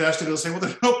don't reinvest it, they'll say, well,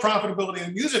 there's no profitability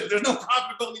in music. There's no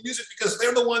profitability in music because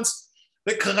they're the ones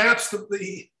that collapsed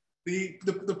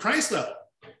the price level.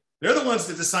 They're the ones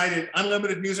that decided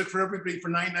unlimited music for everybody for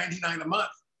 $9.99 a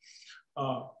month.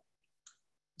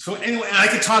 So anyway, I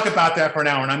could talk about that for an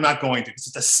hour, and I'm not going to, because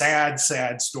it's a sad,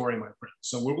 sad story, my friend.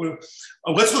 So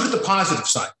let's look at the positive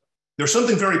side. There's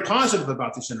something very positive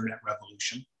about this internet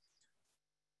revolution,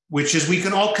 which is we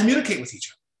can all communicate with each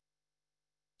other.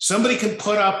 Somebody can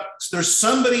there's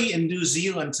somebody in New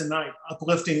Zealand tonight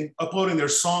uploading their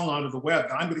song onto the web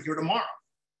that I'm going to hear tomorrow.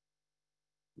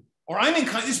 Or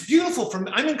it's beautiful,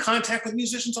 I'm in contact with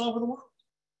musicians all over the world.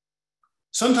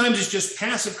 Sometimes it's just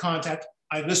passive contact.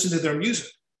 I listen to their music.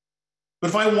 But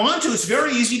if I want to, it's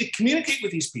very easy to communicate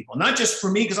with these people, not just for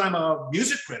me because I'm a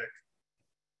music critic.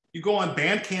 You go on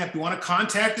Bandcamp, you want to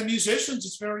contact the musicians,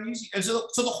 it's very easy. And so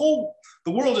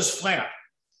the world is flat.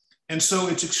 And so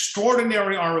it's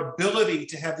extraordinary, our ability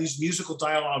to have these musical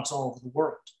dialogues all over the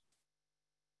world.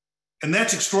 And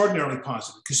that's extraordinarily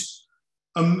positive because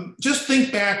just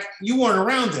think back, you weren't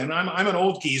around then. I'm an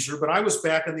old geezer, but I was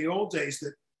back in the old days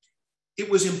that it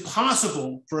was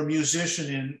impossible for a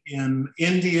musician in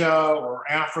India or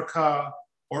Africa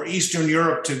or Eastern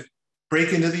Europe to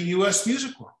break into the US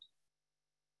music world.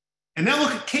 And now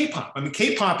look at K-pop. I mean,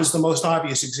 K-pop is the most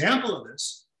obvious example of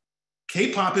this.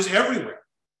 K-pop is everywhere.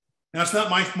 Now, it's not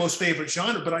my most favorite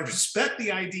genre, but I respect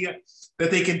the idea that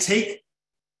they can take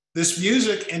this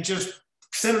music and just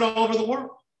send it all over the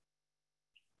world.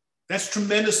 That's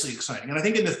tremendously exciting. And I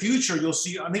think in the future, you're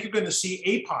going to see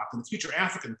APOC in the future,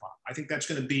 African pop. I think that's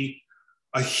going to be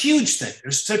a huge thing.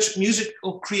 There's such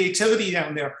musical creativity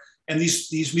down there. And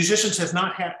these musicians have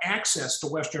not had access to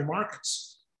Western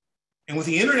markets. And with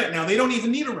the internet now, they don't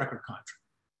even need a record contract.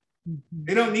 Mm-hmm.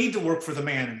 They don't need to work for the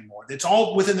man anymore. It's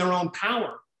all within their own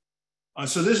power.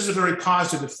 So this is a very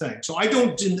positive thing. So I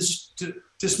don't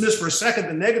dismiss for a second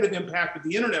the negative impact of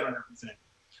the internet on everything.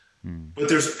 But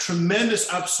there's a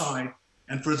tremendous upside.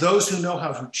 And for those who know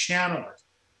how to channel it,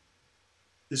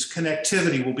 this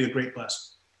connectivity will be a great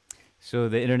blessing. So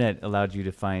the internet allowed you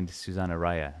to find Susanna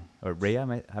Raya, or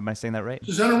Raya, am I saying that right?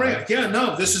 Susanna Raya, yeah,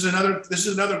 no, this is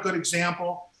another good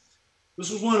example.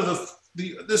 This was one of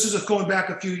this is going back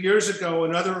a few years ago,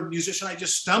 another musician I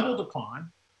just stumbled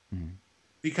upon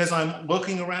because I'm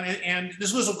looking around, and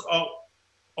this was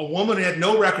a woman who had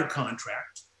no record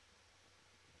contract,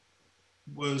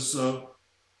 was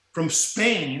from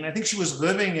Spain. I think she was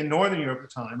living in Northern Europe at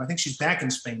the time. I think she's back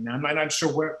in Spain now. I'm not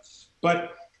sure where,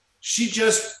 but she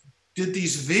just did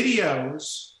these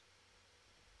videos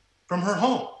from her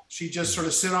home. She just sort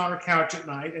of sit on her couch at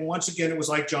night. And once again, it was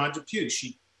like John Depew.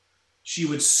 She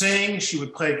would sing, she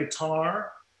would play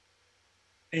guitar.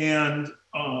 And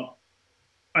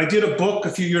I did a book a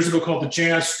few years ago called The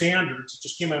Jazz Standards. It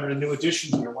just came out in a new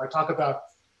edition here, where I talk about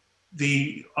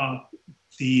the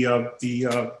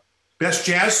best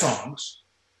jazz songs.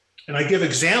 And I give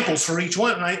examples for each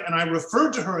one. And I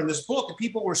referred to her in this book, and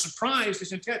people were surprised. They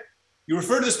said, Ted, you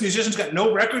referred to this musician's got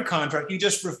no record contract. You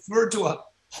just referred to a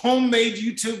homemade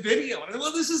YouTube video. And I said,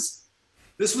 well,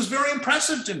 this was very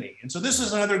impressive to me. And so this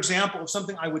is another example of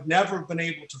something I would never have been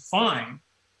able to find,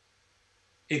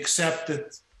 except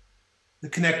that the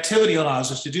connectivity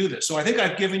allows us to do this. So I think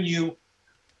I've given you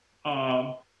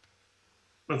a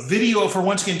video of her,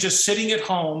 once again, just sitting at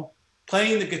home,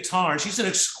 playing the guitar. She's an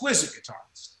exquisite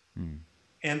guitarist.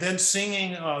 And then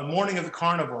singing Morning of the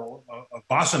Carnival, a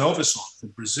bossa nova song from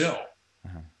Brazil.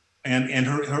 And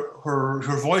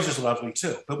her voice is lovely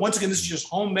too. But once again, this is just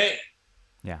homemade.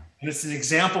 Yeah. And it's an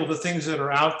example of the things that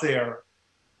are out there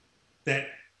that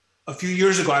a few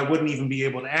years ago I wouldn't even be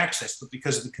able to access, but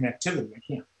because of the connectivity, I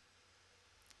can.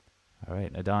 All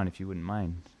right, Adon, if you wouldn't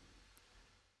mind.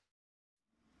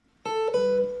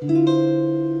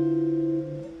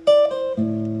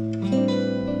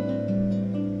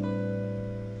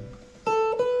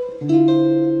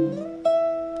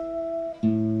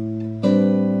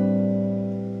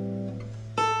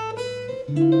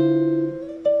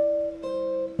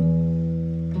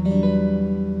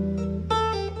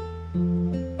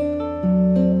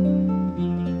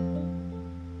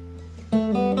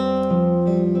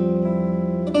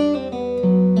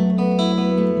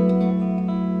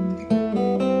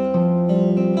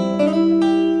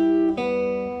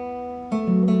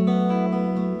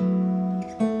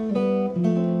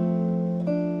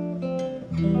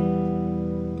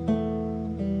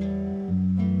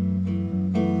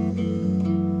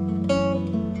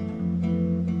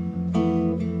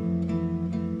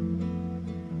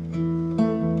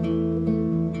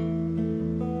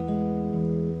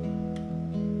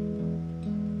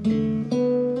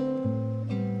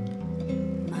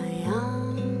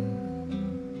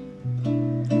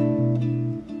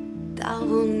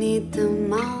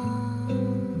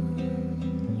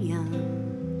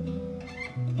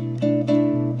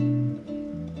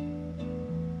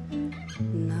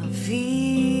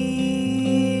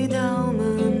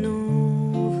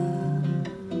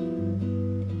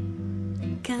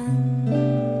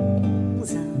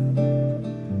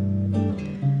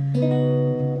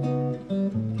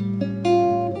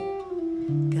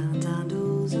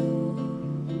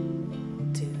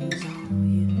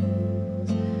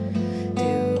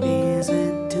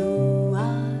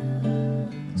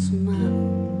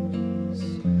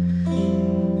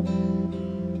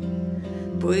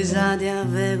 pois há de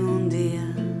haver um dia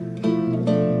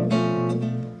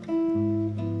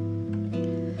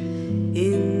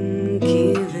em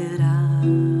que verás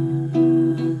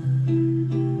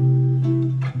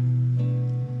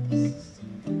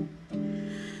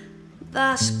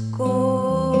das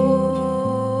cordas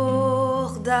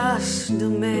do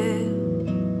meu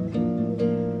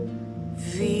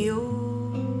viola,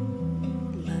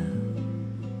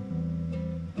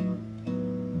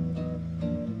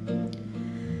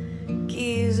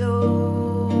 quis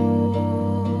o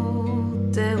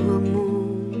teu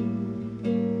amor,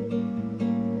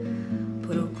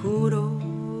 procurou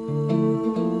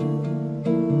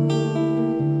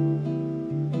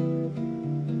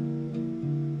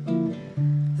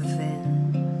ver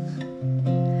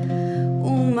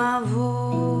uma voz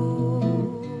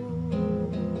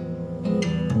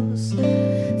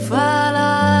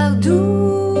falar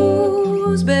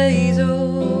dos beijos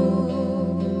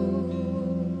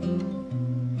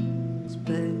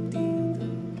perdidos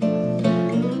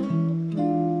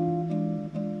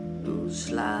nos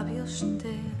lábios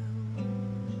teus.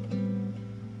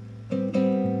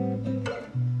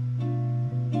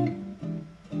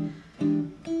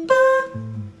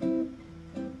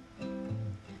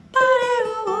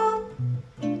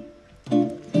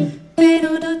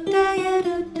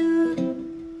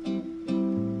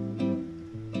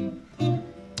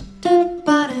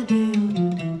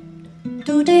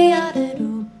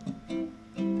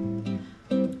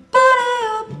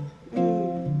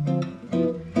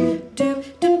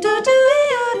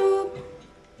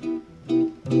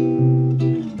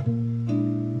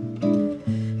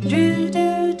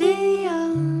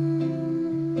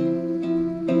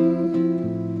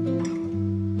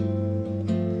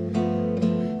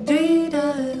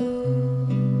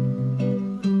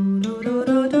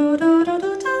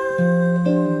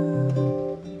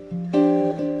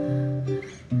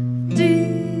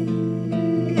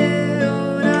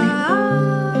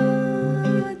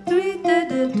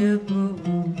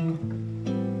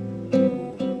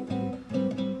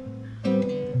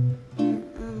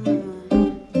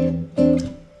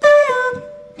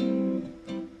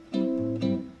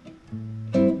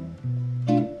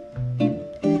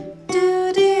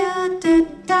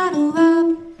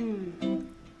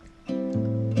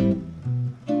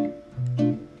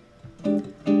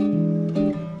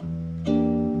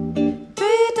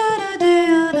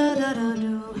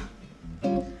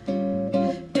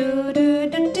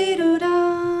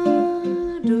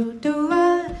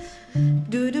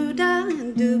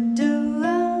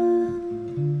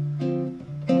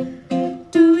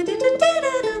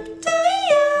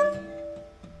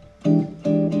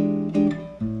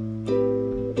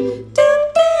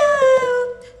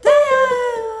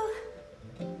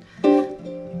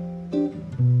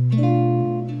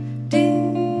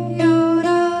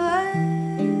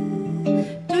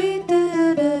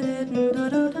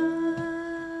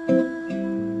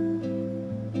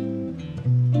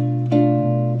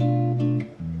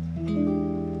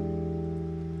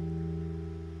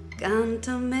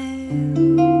 Canta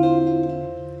meu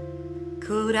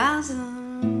coração,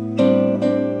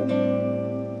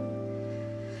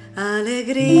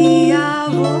 alegria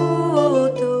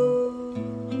voltou,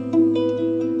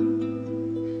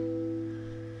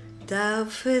 tão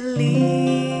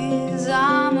feliz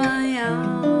amanhã,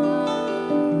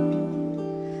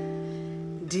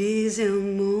 diz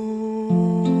amor.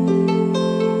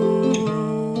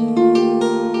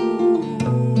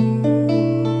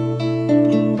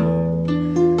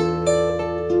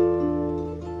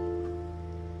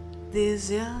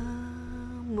 Diz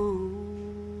amor.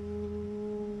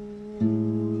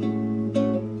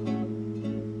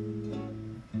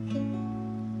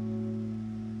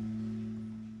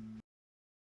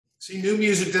 See, new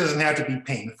music doesn't have to be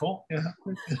painful. You know?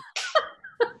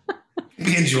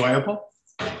 Be enjoyable.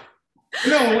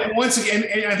 No, once again,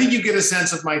 I think you get a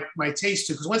sense of my taste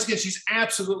too, because once again, she's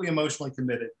absolutely emotionally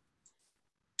committed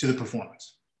to the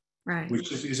performance, Right.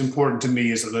 which is important to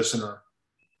me as a listener.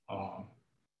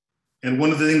 And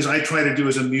one of the things I try to do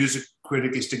as a music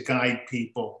critic is to guide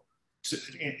people,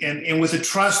 and with the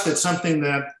trust that something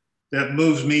that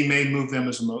moves me may move them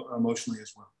as emotionally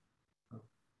as well.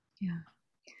 Yeah.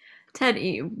 Ted,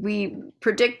 we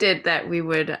predicted that we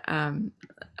would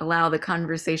allow the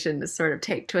conversation to sort of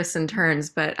take twists and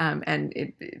turns, but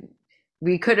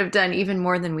we could have done even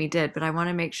more than we did, but I want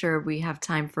to make sure we have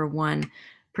time for one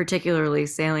particularly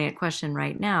salient question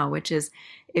right now, which is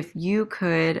if you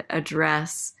could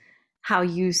address how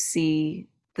you see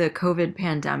the COVID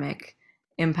pandemic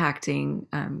impacting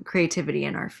creativity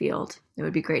in our field. It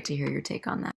would be great to hear your take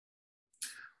on that.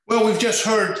 Well, we've just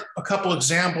heard a couple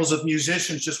examples of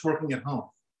musicians just working at home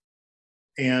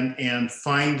and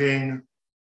finding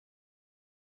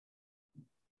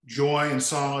joy and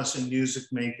solace in music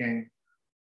making.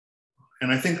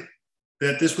 And I think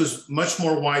that this was much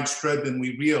more widespread than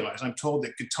we realized. I'm told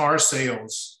that guitar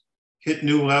sales hit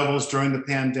new levels during the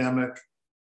pandemic,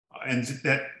 and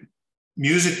that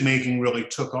music making really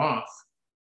took off.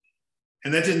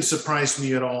 And that didn't surprise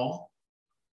me at all.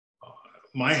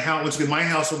 My house, when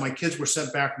my kids were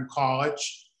sent back from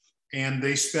college, and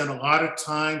they spent a lot of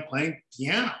time playing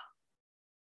piano.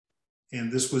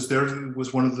 And this was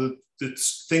one of the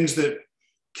things that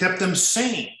kept them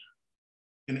sane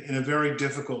in a very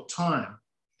difficult time.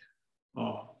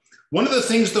 One of the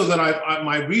things, though, that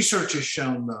my research has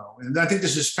shown, though, and I think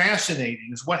this is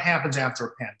fascinating, is what happens after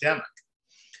a pandemic.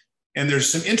 And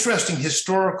there's some interesting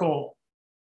historical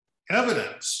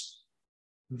evidence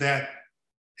that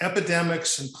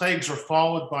epidemics and plagues are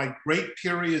followed by great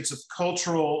periods of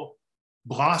cultural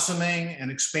blossoming and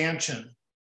expansion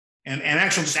and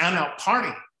actual just out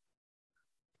partying.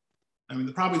 I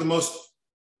mean, probably the most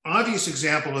obvious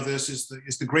example of this is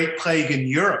the Great Plague in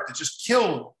Europe that just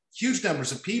killed huge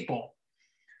numbers of people.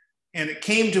 And it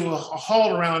came to a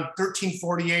halt around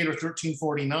 1348 or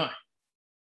 1349.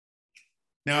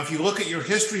 Now, if you look at your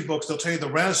history books, they'll tell you the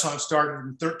Renaissance started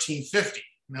in 1350.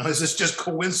 Now, is this just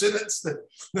coincidence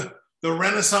that the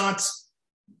Renaissance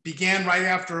began right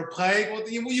after a plague? Well,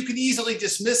 you could easily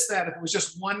dismiss that if it was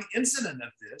just one incident of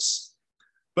this.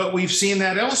 But we've seen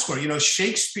that elsewhere. You know,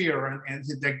 Shakespeare and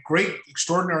that great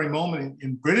extraordinary moment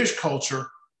in British culture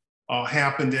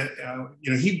happened.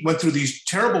 He went through these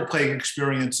terrible plague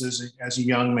experiences as a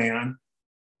young man.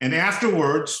 And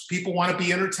afterwards, people want to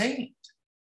be entertained.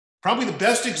 Probably the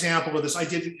best example of this, I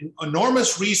did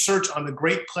enormous research on the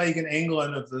Great Plague in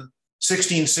England of the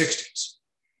 1660s.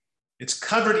 It's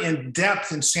covered in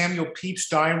depth in Samuel Pepys'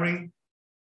 diary.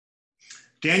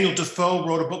 Daniel Defoe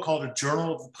wrote a book called A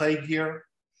Journal of the Plague Year.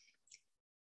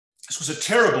 This was a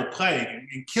terrible plague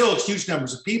and killed huge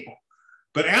numbers of people.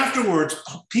 But afterwards,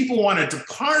 people wanted to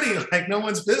party like no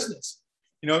one's business.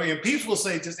 You know, and Pepys will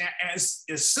say, just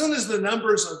as soon as the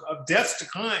numbers of deaths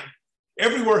declined,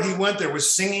 everywhere he went, there was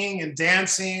singing and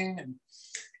dancing.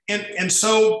 And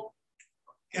so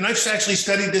I've actually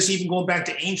studied this even going back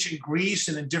to ancient Greece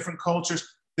and in different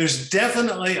cultures. There's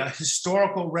definitely a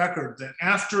historical record that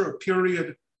after a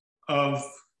period of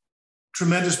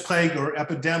tremendous plague or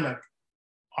epidemic,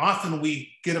 often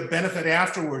we get a benefit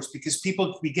afterwards because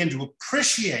people begin to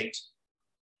appreciate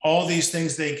all these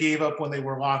things they gave up when they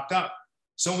were locked up.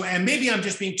 So, and maybe I'm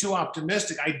just being too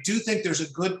optimistic. I do think there's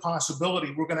a good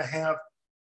possibility we're going to have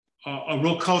a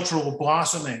real cultural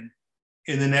blossoming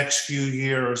in the next few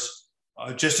years,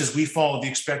 just as we follow the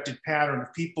expected pattern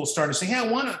of people starting to say, hey,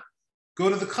 I want to go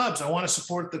to the clubs. I want to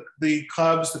support the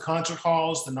clubs, the concert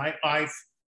halls, the nightlife.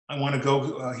 I want to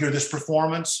go hear this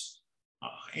performance.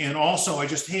 And also, I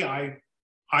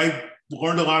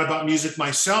learned a lot about music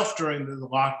myself during the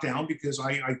lockdown because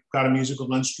I got a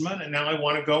musical instrument, and now I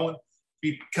want to go and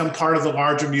become part of the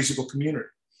larger musical community.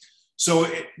 So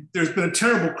there's been a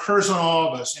terrible curse on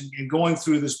all of us, and going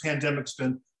through this pandemic has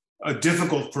been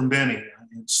difficult for many,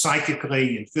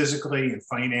 psychically and physically and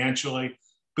financially.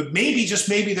 But maybe, just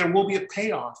maybe, there will be a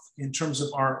payoff in terms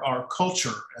of our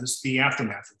culture as the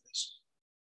aftermath of this.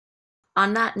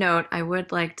 On that note, I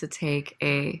would like to take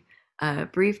a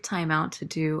brief time out to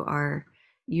do our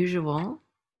usual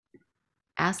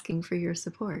asking for your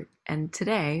support. And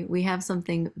today we have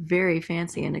something very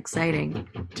fancy and exciting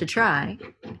to try,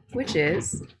 which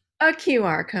is a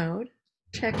QR code.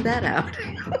 Check that out.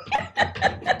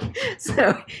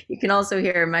 So you can also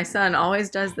hear my son always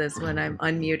does this when I'm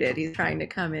unmuted. He's trying to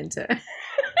come into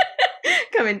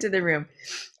the room.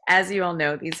 As you all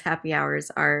know, these happy hours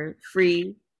are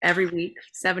free every week,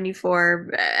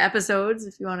 74 episodes,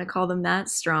 if you want to call them that,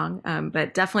 strong,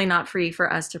 but definitely not free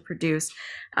for us to produce.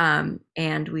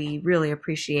 And we really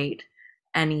appreciate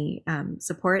any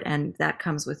support. And that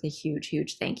comes with a huge,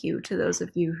 huge thank you to those of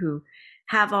you who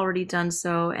have already done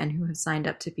so and who have signed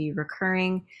up to be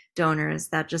recurring donors.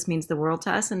 That just means the world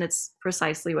to us. And it's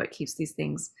precisely what keeps these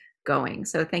things going.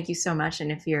 So thank you so much.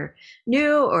 And if you're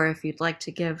new, or if you'd like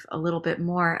to give a little bit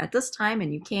more at this time,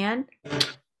 and you can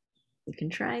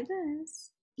try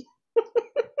this.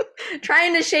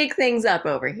 Trying to shake things up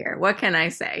over here. What can I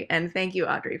say? And thank you,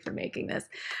 Audrey, for making this.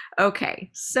 Okay,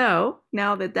 so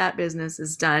now that business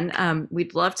is done,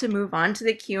 we'd love to move on to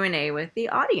the Q&A with the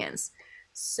audience.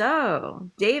 So,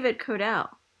 David Codell,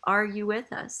 are you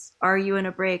with us? Are you in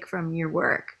a break from your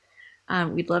work?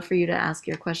 We'd love for you to ask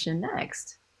your question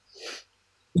next.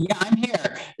 Yeah, I'm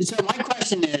here. So my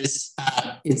question is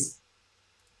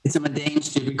It's a mundane,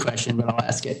 stupid question, but I'll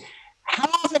ask it. How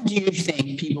often do you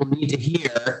think people need to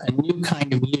hear a new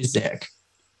kind of music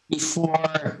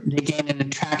before they gain an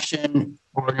attraction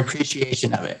or an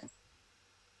appreciation of it?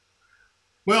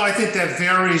 Well, I think that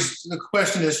varies. The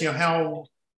question is, how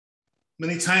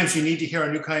many times you need to hear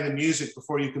a new kind of music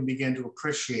before you can begin to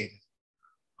appreciate it.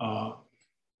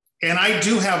 And I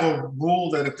do have a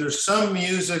rule that if there's some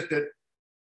music that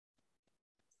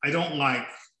I don't like,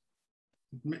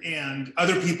 and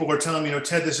other people are telling me,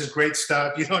 Ted, this is great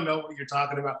stuff, you don't know what you're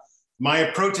talking about, my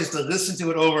approach is to listen to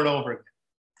it over and over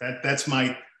again. That's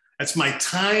my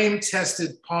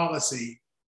time-tested policy,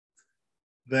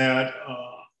 that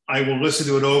I will listen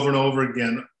to it over and over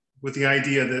again, with the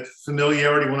idea that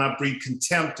familiarity will not breed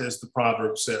contempt, as the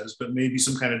proverb says, but maybe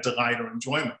some kind of delight or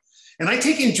enjoyment. And I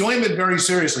take enjoyment very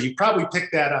seriously. You probably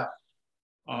picked that up.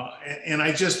 To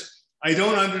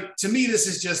me, this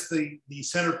is just the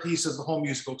centerpiece of the whole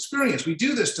musical experience. We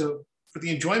do this for the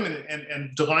enjoyment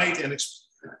and delight and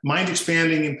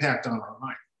mind-expanding impact on our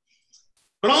life.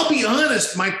 But I'll be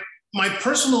honest, my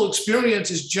personal experience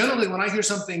is generally when I hear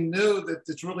something new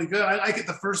that's really good, I like it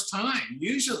the first time,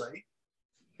 usually.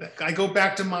 I go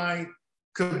back to my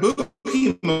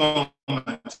kabuki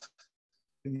moment.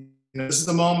 This is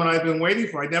the moment I've been waiting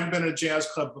for. I'd never been in a jazz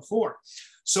club before.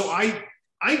 So I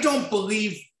don't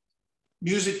believe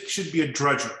music should be a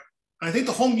drudgery. I think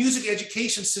the whole music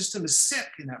education system is sick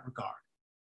in that regard.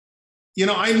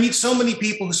 I meet so many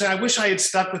people who say, I wish I had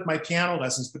stuck with my piano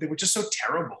lessons, but they were just so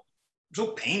terrible,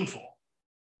 so painful.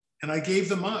 And I gave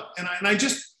them up. And I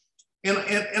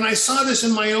saw this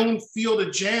in my own field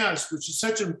of jazz, which is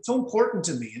so important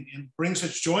to me and brings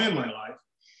such joy in my life.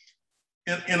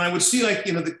 And I would see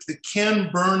the Ken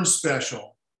Burns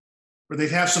special, where they'd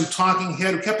have some talking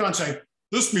head who kept on saying,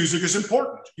 this music is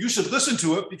important. You should listen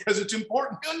to it because it's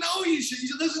important. No, you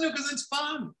should listen to it because it's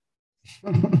fun.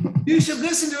 You should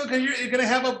listen to it because you're going to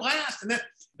have a blast. And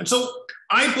so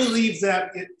I believe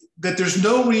that there's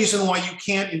no reason why you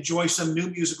can't enjoy some new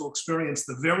musical experience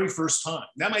the very first time.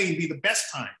 That might even be the best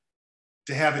time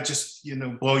to have it just,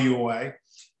 blow you away.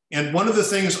 And one of the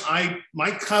things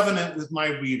my covenant with my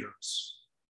readers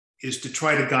is to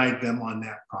try to guide them on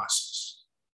that process.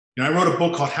 I wrote a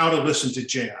book called How to Listen to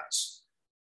Jazz.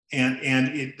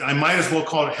 And I might as well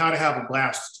call it How to Have a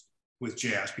Blast with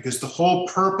Jazz, because the whole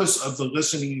purpose of the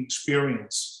listening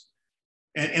experience,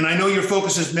 and I know your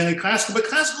focus is mainly classical, but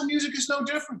classical music is no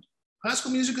different.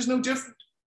 Classical music is no different.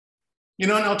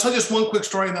 And I'll tell just one quick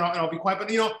story and then I'll be quiet.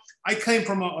 But, I came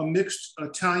from a mixed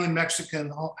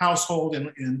Italian-Mexican household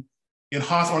in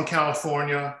Hawthorne,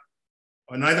 California.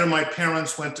 Neither of my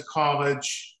parents went to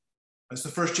college. I was the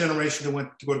first generation to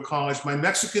go to college. My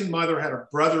Mexican mother had a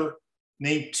brother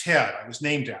named Ted. I was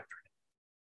named after him.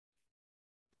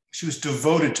 She was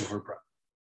devoted to her brother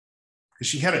because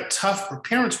she had she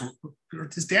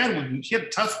had a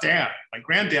tough dad. My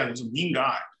granddad was a mean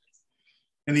guy.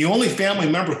 And the only family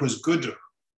member who was good to her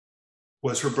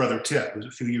was her brother Ted, who was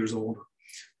a few years older,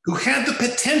 who had the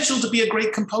potential to be a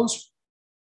great composer.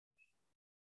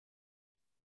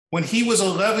 When he was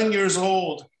 11 years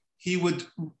old, he would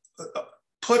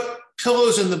put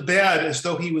pillows in the bed as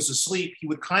though he was asleep. He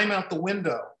would climb out the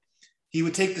window. He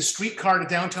would take the streetcar to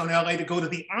downtown LA to go to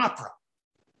the opera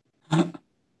at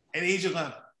age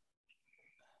 11.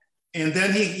 And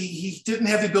then he didn't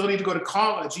have the ability to go to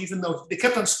college, even though they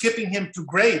kept on skipping him through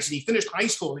grades. And he finished high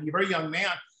school, and he's a very young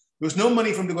man. There was no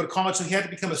money for him to go to college, so he had to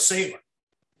become a sailor.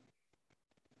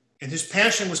 And his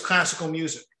passion was classical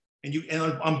music. And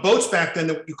on boats back then,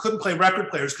 you couldn't play record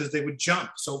players because they would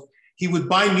jump. So he would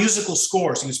buy musical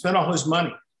scores. He would spend all his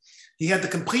money. He had the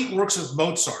complete works of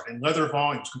Mozart in leather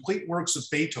volumes, complete works of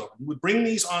Beethoven. He would bring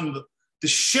these on the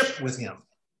ship with him.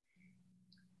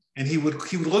 And he would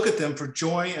look at them for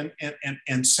joy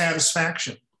and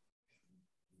satisfaction.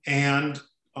 And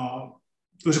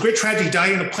it was a great tragedy. He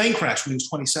died in a plane crash when he was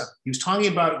 27. He was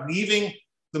talking about leaving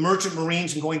the Merchant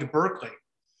Marines and going to Berkeley.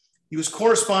 He was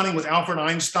corresponding with Albert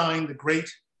Einstein, the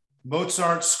great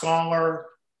Mozart scholar.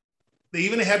 They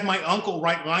even had my uncle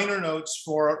write liner notes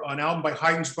for an album by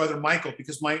Haydn's brother Michael,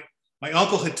 because my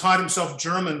uncle had taught himself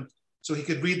German so he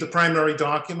could read the primary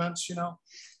documents,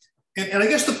 And I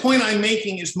guess the point I'm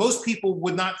making is most people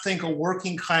would not think a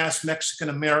working class Mexican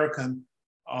American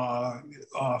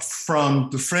from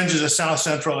the fringes of South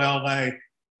Central LA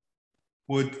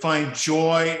would find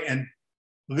joy and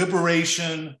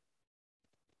liberation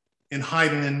in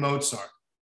Haydn and Mozart.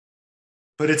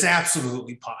 But it's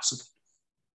absolutely possible.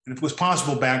 And if it was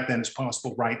possible back then, it's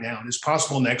possible right now. And it's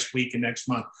possible next week and next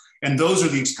month. And those are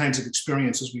the kinds of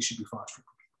experiences we should be fostering.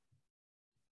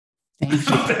 I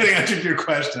hope that answered your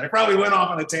question. I probably went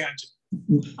off on a tangent.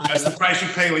 That's the price you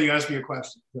pay when you ask me a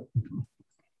question.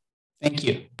 Thank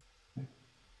you.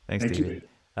 Thanks, Thank David.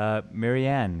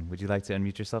 Marianne, would you like to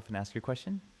unmute yourself and ask your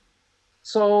question?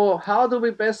 So how do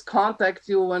we best contact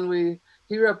you when we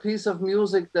hear a piece of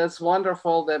music that's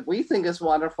wonderful, that we think is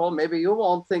wonderful? Maybe you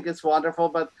won't think it's wonderful,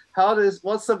 but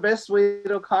what's the best way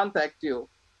to contact you?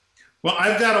 Well,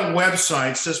 I've got a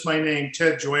website. It's just my name,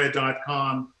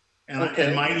 tedgioia.com.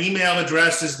 And my email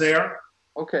address is there.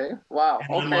 Okay. Wow.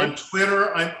 And I'm on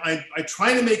Twitter. I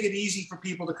try to make it easy for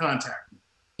people to contact me.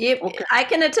 I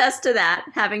can attest to that,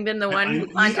 having been the one who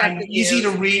contacted you. I'm easy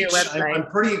to reach. I'm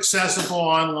pretty accessible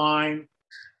online.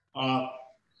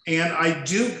 And I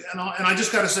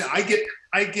just got to say,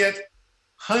 I get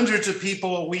hundreds of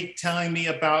people a week telling me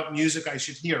about music I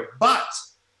should hear, but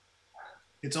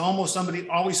it's almost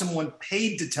always someone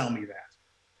paid to tell me that.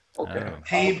 Okay. A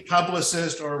paid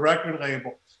publicist or a record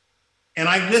label. And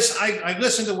I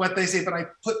listen to what they say, but I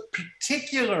put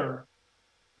particular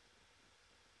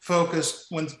focus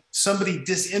when somebody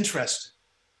disinterested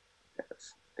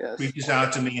reaches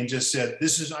out to me and just said,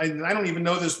 I don't even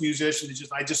know this musician.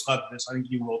 I just love this. I think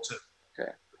you will too.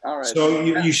 Okay. All right. So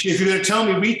if you're going to tell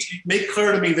me, make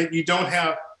clear to me that you don't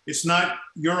have, it's not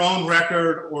your own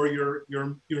record or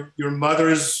your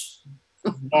mother's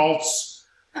waltz,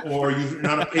 or you're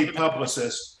not a paid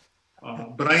publicist.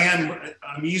 But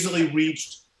I'm easily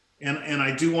reached, and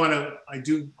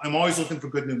I'm always looking for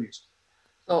good new music.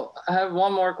 So I have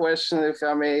one more question, if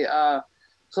I may.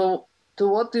 So to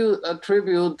what do you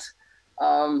attribute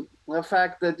the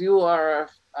fact that you are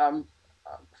a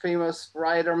famous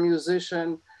writer,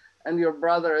 musician, and your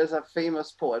brother is a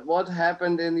famous poet? What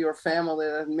happened in your family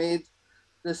that made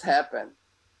this happen?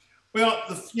 Well,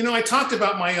 I talked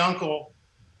about my uncle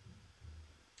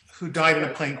who died in a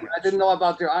plane crash. I didn't know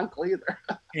about your uncle either.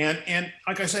 And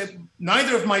like I said,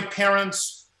 neither of my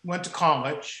parents went to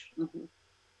college. Mm-hmm.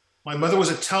 My mother was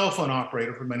a telephone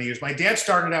operator for many years. My dad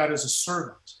started out as a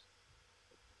servant.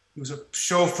 He was a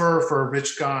chauffeur for a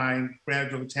rich guy,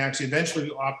 drove a taxi, eventually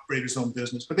operated his own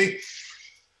business. But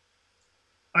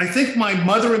I think my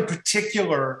mother in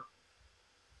particular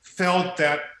felt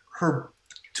that her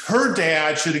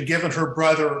dad should have given her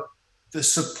brother the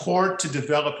support to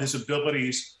develop his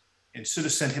abilities and should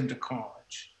have sent him to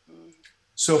college.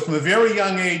 So from a very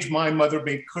young age, my mother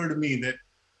made clear to me that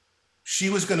she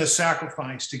was going to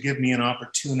sacrifice to give me an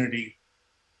opportunity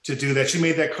to do that. She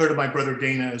made that clear to my brother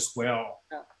Dana as well.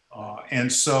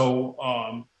 And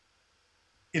so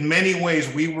in many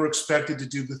ways, we were expected to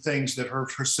do the things that her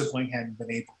sibling hadn't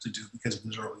been able to do because of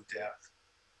his early death.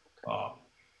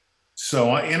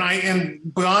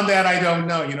 And beyond that, I don't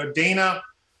know. Dana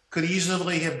could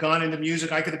easily have gone into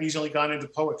music. I could have easily gone into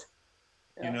poetry.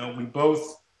 Yeah. We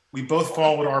both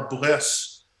followed our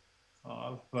bliss.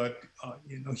 But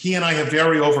he and I have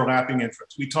very overlapping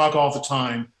interests. We talk all the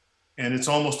time, and it's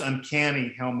almost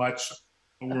uncanny how much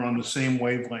we're on the same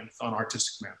wavelength on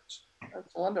artistic matters.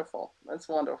 That's wonderful. That's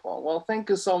wonderful. Well, thank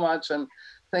you so much, and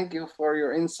thank you for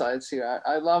your insights here.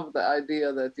 I love the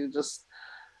idea that you just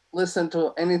listen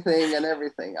to anything and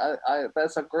everything.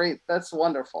 That's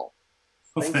wonderful.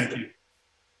 Thank you.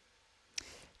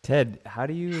 Ted, how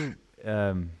do you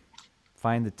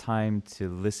find the time to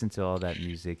listen to all that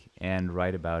music and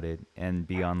write about it and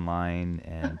be online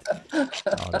and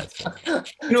all that stuff?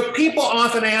 People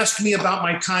often ask me about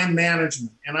my time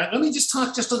management, and let me just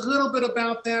talk just a little bit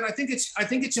about that. I think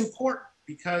it's important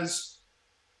because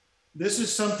this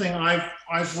is something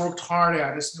I've worked hard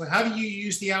at. Is how do you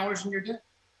use the hours in your day?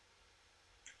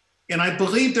 And I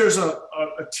believe there's a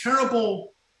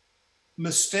terrible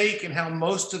mistake in how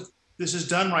most of this is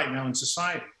done right now in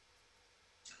society.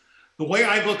 The way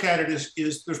I look at it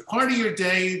is there's part of your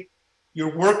day,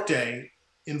 your work day,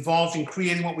 involved in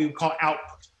creating what we would call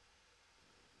output.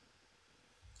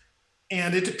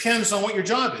 And it depends on what your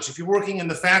job is. If you're working in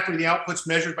the factory, the output's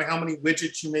measured by how many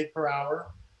widgets you make per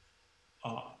hour.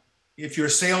 If you're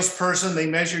a salesperson, they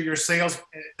measure your sales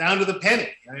down to the penny.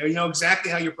 You know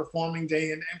exactly how you're performing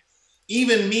day in.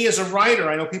 Even me as a writer,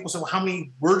 I know people say, well, how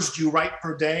many words do you write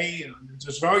per day?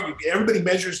 Everybody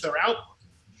measures their output.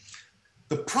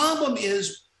 The problem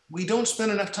is we don't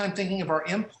spend enough time thinking of our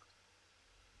input.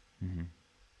 Mm-hmm.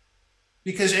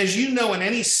 Because as you know, in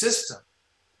any system,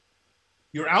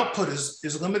 your output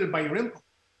is limited by your input.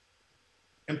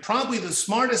 And probably the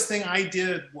smartest thing I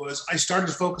did was I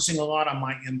started focusing a lot on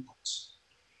my inputs.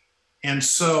 And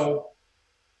so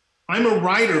I'm a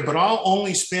writer, but I'll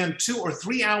only spend 2 or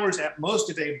 3 hours at most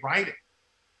a day writing.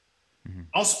 Mm-hmm.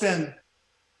 I'll spend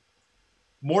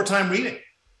more time reading.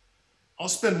 I'll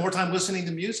spend more time listening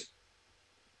to music.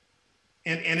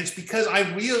 And it's because I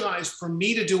realized for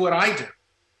me to do what I do,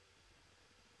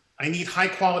 I need high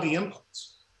quality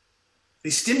inputs. They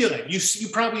stimulate. You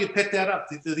probably have picked that up.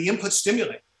 The inputs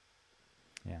stimulate.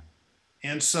 Yeah.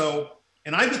 And so,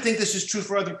 and I would think this is true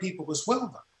for other people as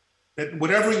well, though, that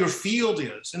whatever your field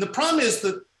is, and the problem is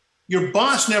that your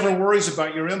boss never worries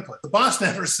about your input. The boss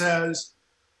never says,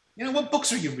 you know, what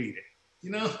books are you reading?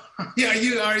 You know,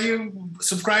 yeah, are you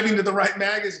subscribing to the right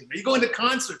magazine? Are you going to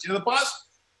concerts? You know,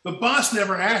 the boss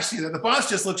never asks you that. The boss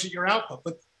just looks at your output.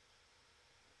 But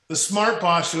the smart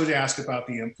boss should ask about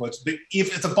the inputs. But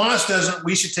if the boss doesn't,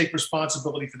 we should take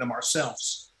responsibility for them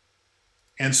ourselves.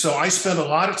 And so I spend a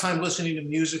lot of time listening to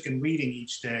music and reading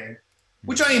each day,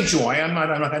 which I enjoy.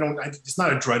 It's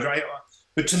not a drudge.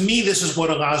 But to me, this is what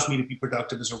allows me to be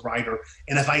productive as a writer.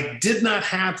 And if I did not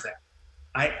have that,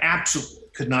 I absolutely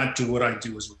could not do what I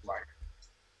do as a writer.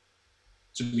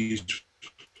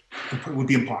 It would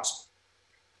be impossible.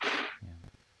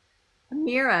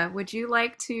 Mira, would you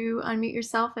like to unmute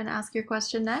yourself and ask your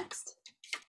question next?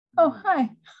 Oh, hi.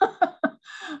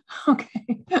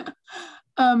 Okay.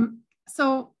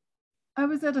 So I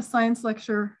was at a science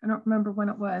lecture, I don't remember when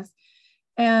it was,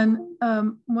 and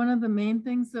one of the main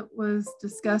things that was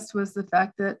discussed was the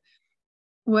fact that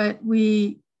what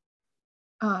we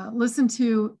listen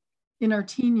to in our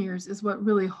teen years is what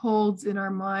really holds in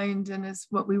our mind and is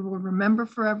what we will remember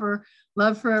forever,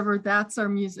 love forever. That's our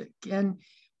music. And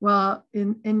well,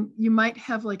 and you might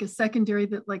have like a secondary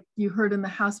that like you heard in the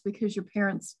house because your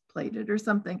parents played it or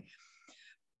something.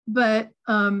 But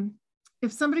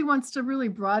if somebody wants to really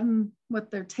broaden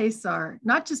what their tastes are,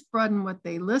 not just broaden what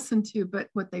they listen to, but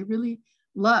what they really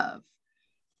love,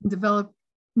 and develop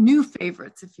new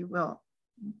favorites, if you will.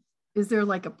 Is there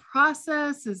like a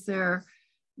process? Is there,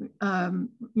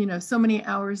 you know, so many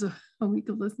hours a week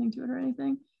of listening to it or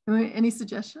anything? Any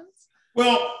suggestions?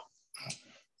 Well,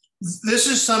 this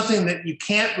is something that you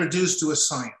can't reduce to a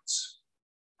science.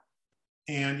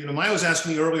 And, you know, Maya was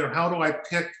asking me earlier, how do I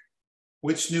pick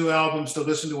which new albums to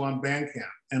listen to on Bandcamp?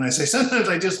 And I say, sometimes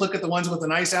I just look at the ones with the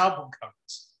nice album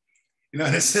covers. You know,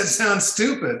 and it sounds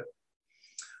stupid,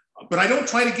 but I don't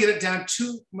try to get it down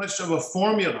too much of a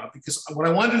formula, because what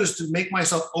I want to do is to make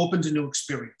myself open to new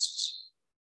experiences.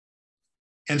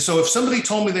 And so if somebody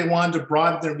told me they wanted to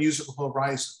broaden their musical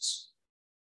horizons,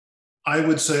 I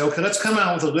would say, okay, let's come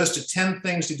out with a list of 10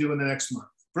 things to do in the next month.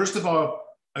 First of all,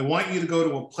 I want you to go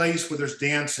to a place where there's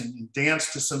dancing and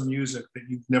dance to some music that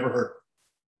you've never heard of.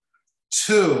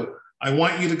 2, I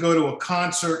want you to go to a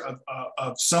concert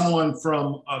of someone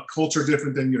from a culture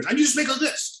different than yours. And you just make a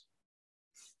list.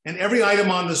 And every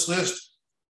item on this list,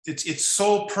 its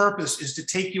sole purpose is to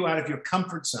take you out of your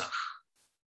comfort zone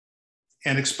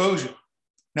and expose you.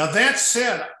 Now, that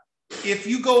said, if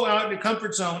you go out in your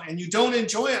comfort zone and you don't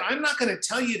enjoy it, I'm not going to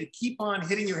tell you to keep on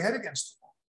hitting your head against the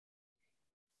wall.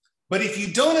 But if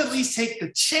you don't at least take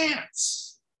the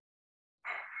chance,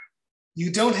 you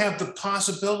don't have the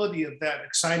possibility of that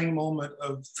exciting moment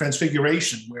of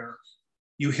transfiguration where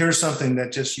you hear something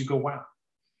that just, you go, wow.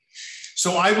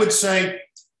 So I would say,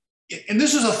 and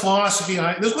this is a philosophy,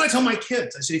 this is what I tell my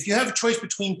kids. I say, if you have a choice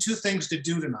between 2 things to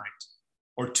do tonight,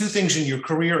 or 2 things in your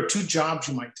career, or 2 jobs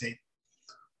you might take,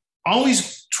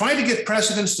 always try to get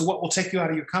precedence to what will take you out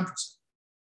of your comfort zone.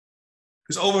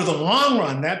 Because over the long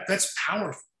run, that's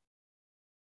powerful.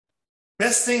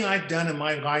 Best thing I've done in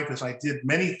my life is I did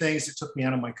many things that took me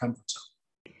out of my comfort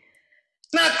zone.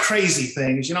 Not crazy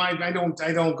things, you know. I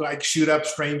don't like shoot up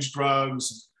strange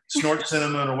drugs, snort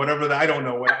cinnamon or whatever. I don't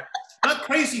know what. Not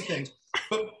crazy things,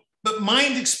 but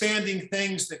mind expanding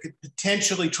things that could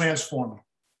potentially transform you.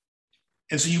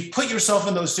 And so you put yourself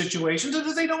in those situations, and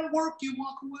if they don't work, you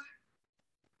walk away.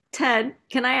 Ted,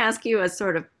 can I ask you a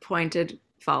sort of pointed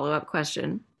follow-up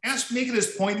question? Make it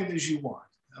as pointed as you want,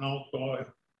 and I'll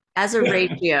as a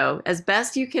ratio, as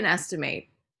best you can estimate,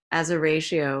 as a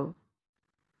ratio,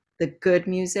 the good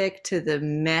music to the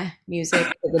meh music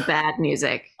to the bad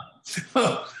music.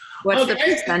 What's the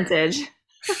percentage?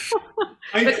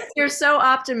 Because you're so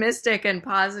optimistic and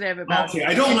positive about. Okay,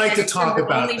 I don't like to talk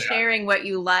about only that. Sharing what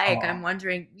you like. I'm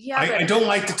wondering. Yeah, I don't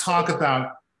like to talk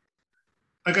about.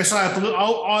 Like I said,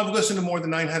 I've listened to more than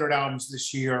 900 albums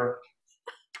this year.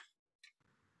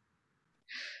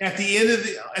 At the end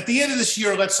of this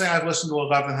year, let's say I've listened to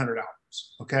 1,100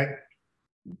 albums. Okay,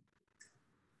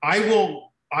 I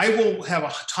will have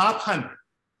a top 100.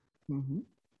 Mm-hmm.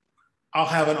 I'll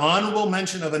have an honorable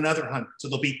mention of another 100. So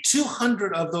there'll be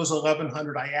 200 of those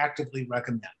 1,100 I actively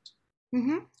recommend.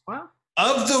 Mm-hmm. Wow.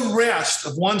 Of the rest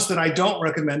of ones that I don't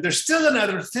recommend, there's still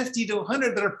another 50 to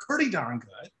 100 that are pretty darn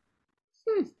good.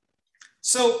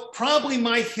 So probably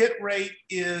my hit rate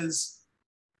is,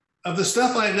 of the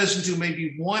stuff I listen to,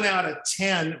 maybe 1 out of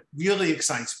 10 really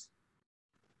excites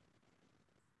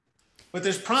but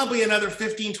there's probably another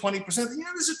 15, 20%. Yeah,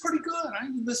 this is pretty good.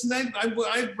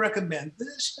 I recommend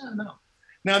this. Yeah, no.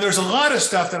 Now there's a lot of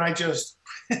stuff that I just,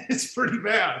 it's pretty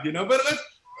bad, you know, but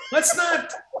let's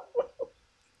not,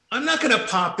 I'm not going to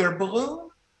pop their balloon.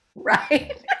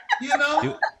 Right. You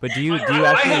know? Do you actually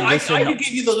listen? I could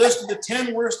give you the list of the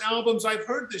 10 worst albums I've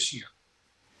heard this year.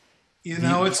 You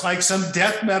know, it's like some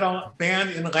death metal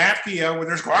band in Latvia where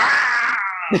there's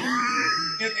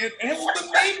and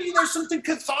maybe there's something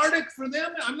cathartic for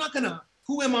them. I'm not gonna.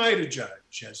 Who am I to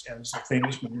judge as a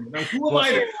famous man? Who am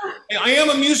I? I am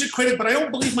a music critic, but I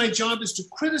don't believe my job is to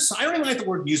criticize. I don't even like the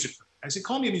word music critic. I say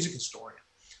call me a music historian.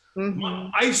 Mm-hmm.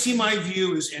 I see my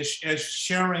view as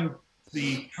sharing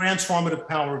the transformative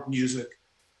power of music,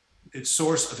 its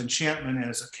source of enchantment, and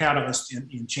as a catalyst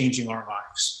in changing our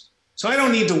lives. So I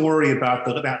don't need to worry about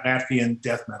that Latvian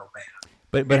death metal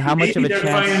band. But how much of a chance?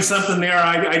 They're finding something there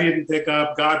I didn't pick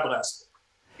up. God bless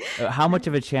them. How much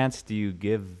of a chance do you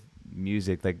give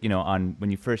music? Like, you know, when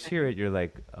you first hear it, you're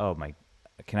like, oh my,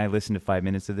 can I listen to 5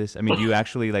 minutes of this? I mean, do you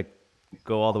actually like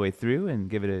go all the way through and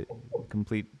give it a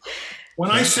complete? When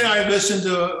I say I listen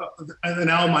to an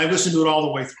album, I listen to it all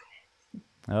the way through.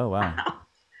 Oh wow!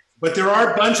 But there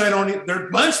are a bunch there are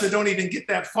a bunch that don't even get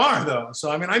that far though. So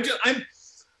I mean, I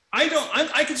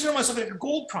consider myself like a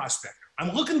gold prospector.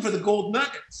 I'm looking for the gold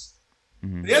nuggets.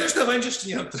 Mm-hmm. The other stuff I just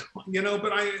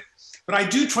but I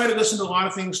do try to listen to a lot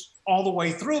of things all the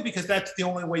way through because that's the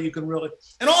only way you can really.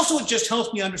 And also, it just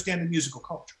helps me understand the musical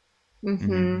culture.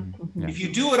 Mm-hmm. Mm-hmm. If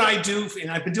you do what I do, and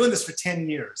I've been doing this for 10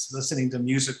 years, listening to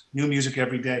new music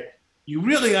every day, you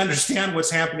really understand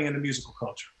what's happening in the musical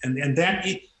culture. And that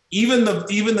even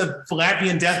the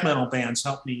Latvian death metal bands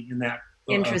help me in that.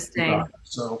 Interesting.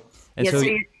 So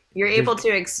you're able to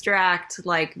extract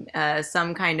like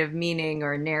some kind of meaning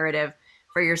or narrative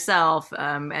for yourself,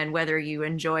 and whether you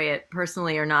enjoy it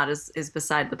personally or not is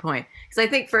beside the point. Because I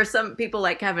think for some people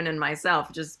like Kevin and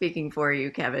myself, just speaking for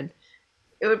you, Kevin,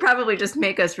 it would probably just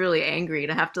make us really angry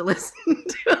to have to listen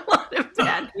to a lot of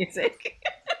bad music.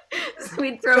 So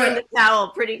we'd throw in the towel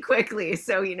pretty quickly.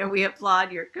 So, you know, we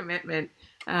applaud your commitment.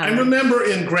 I remember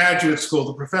in graduate school,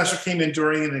 the professor came in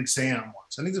during an exam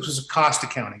once. I think this was a cost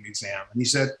accounting exam. And he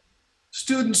said,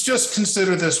 students, just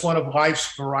consider this one of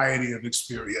life's variety of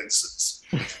experiences.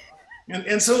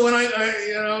 and so when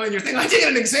and you're thinking, I'm taking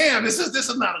an exam. This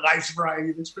is not a life's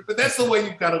variety of experiences. But that's the way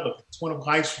you've got to look at it. It's one of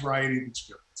life's variety of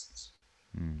experiences.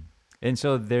 And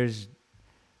so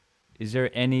is there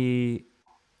any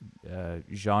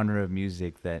genre of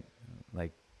music that,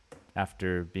 like,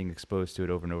 after being exposed to it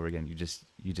over and over again, you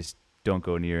just don't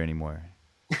go near anymore?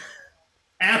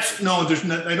 No, there's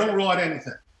no. I don't rule out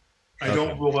anything. I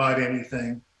don't rule out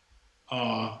anything.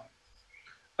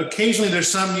 Occasionally, there's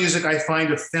some music I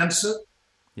find offensive.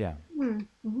 Yeah.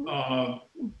 Mm-hmm.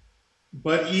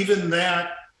 But even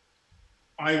that,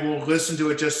 I will listen to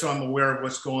it just so I'm aware of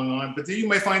what's going on. But then you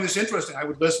may find this interesting. I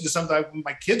would listen to something when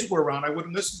my kids were around. I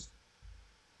wouldn't listen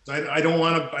to it. I don't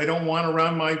want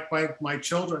around my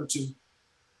children to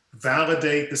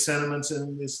validate the sentiments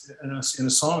in a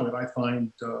song that I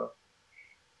find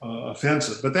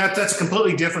offensive. But that's a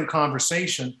completely different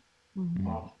conversation.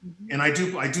 Mm-hmm. And I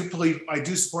do believe I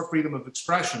do support freedom of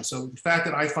expression. So the fact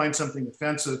that I find something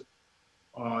offensive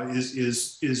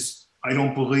is I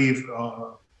don't believe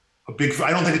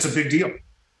I don't think it's a big deal.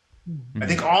 Mm-hmm. I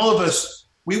think all of us,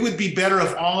 we would be better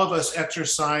if all of us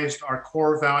exercised our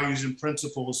core values and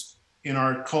principles in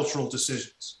our cultural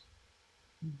decisions.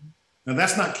 Mm-hmm. Now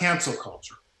that's not cancel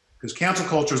culture, because cancel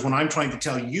culture is when I'm trying to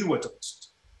tell you what to listen to.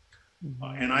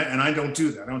 Mm-hmm. And I don't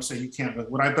do that. I don't say you can't.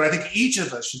 But I think each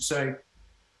of us should say,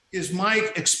 is my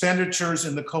expenditures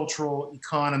in the cultural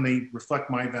economy reflect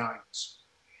my values?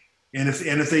 And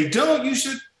if they don't, you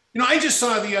should. I just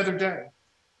saw the other day,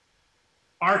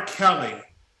 R. Kelly.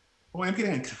 Boy, I'm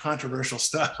getting into controversial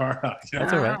stuff.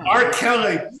 That's all right. R.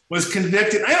 Kelly was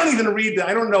convicted. I don't even read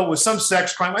I don't know, it was some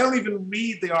sex crime. I don't even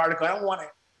read the article.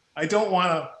 I don't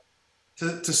want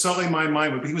to sully my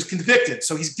mind with it. But he was convicted,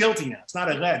 so he's guilty now. It's not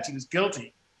alleged. He was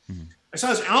guilty. Mm-hmm. I saw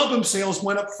his album sales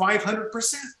went up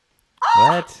 500%.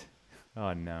 What?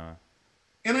 Oh, no.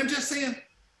 And I'm just saying,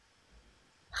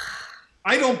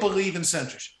 I don't believe in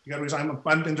censorship.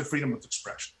 I'm into freedom of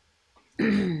expression.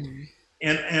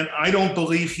 And I don't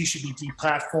believe he should be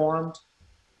deplatformed.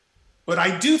 But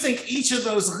I do think each of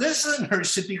those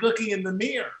listeners should be looking in the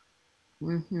mirror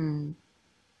and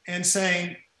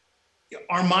saying,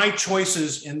 are my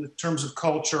choices in terms of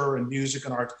culture and music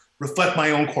and art reflect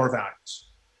my own core values?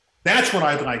 That's what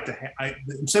I'd like to have.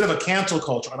 Instead of a cancel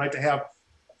culture, I'd like to have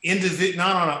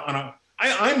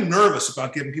I'm nervous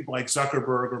about giving people like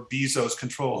Zuckerberg or Bezos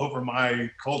control over my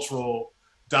cultural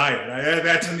diet.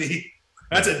 That to me,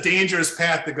 That's a dangerous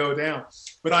path to go down.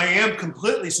 But I am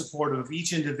completely supportive of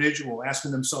each individual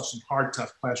asking themselves some hard,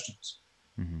 tough questions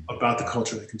about the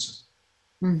culture they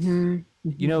consume.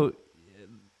 You know,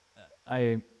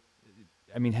 I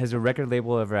mean, has a record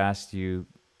label ever asked you?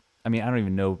 I mean, I don't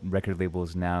even know record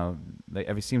labels now. Like,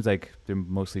 it seems like they're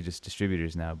mostly just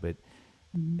distributors now. But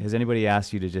has anybody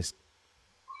asked you to just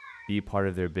be part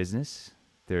of their business,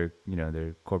 their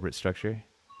corporate structure?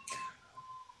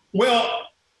 Well,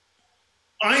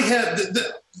 I've had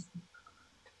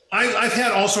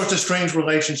all sorts of strange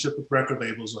relationships with record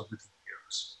labels over the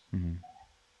years,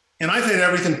 and I've had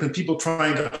everything from people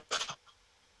trying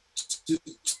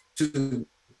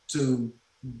to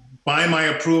buy my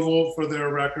approval for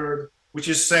their record, which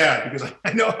is sad because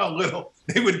I know how little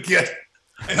they would get.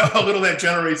 I know how little that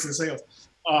generates in sales,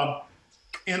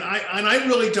 and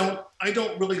I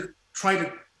don't really try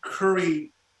to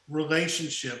curry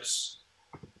relationships.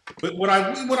 But what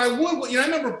I would, I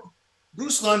remember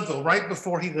Bruce Lundvall, right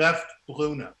before he left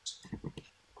Blue Note,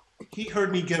 he heard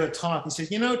me give a talk. He said,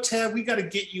 Ted, we got to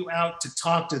get you out to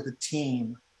talk to the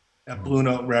team at Blue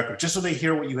Note Records, just so they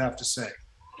hear what you have to say.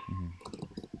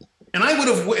 And I would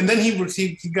have, and then he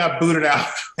got booted out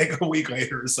like a week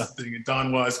later or something, and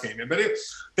Don Was came in. But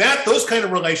those kind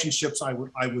of relationships I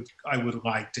would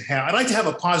like to have. I'd like to have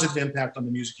a positive impact on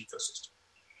the music ecosystem.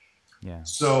 Yeah.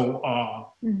 So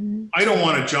I don't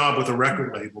want a job with a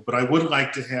record label, but I would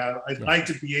like to have. I'd like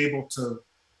to be able to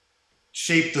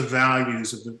shape the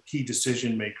values of the key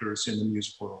decision makers in the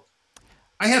music world.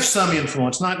 I have some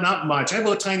influence, not much. I have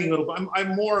a tiny little.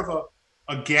 I'm more of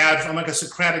a gad. I'm like a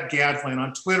Socratic gadfly. And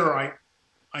on Twitter, I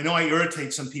know I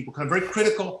irritate some people because I'm very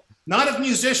critical, not of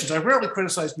musicians. I rarely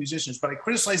criticize musicians, but I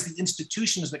criticize the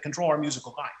institutions that control our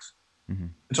musical life.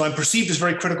 And so I'm perceived as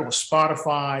very critical of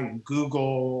Spotify and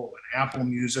Google and Apple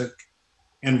Music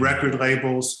and record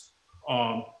labels.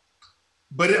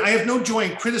 But I have no joy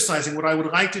in criticizing. What I would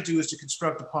like to do is to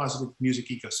construct a positive music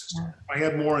ecosystem. If I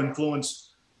had more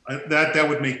influence, that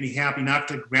would make me happy, not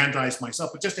to aggrandize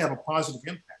myself, but just to have a positive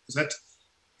impact. Because that's,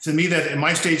 to me, that in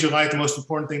my stage of life, the most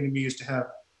important thing to me is to have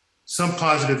some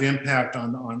positive impact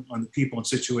on the people and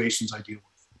situations I deal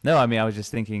with. No, I mean, I was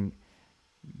just thinking,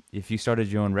 if you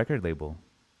started your own record label.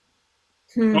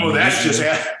 Oh, that's just,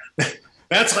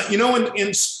 that's like,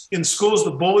 in schools, the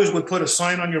bullies would put a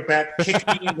sign on your back, kick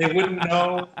me, and they wouldn't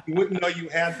know. You wouldn't know you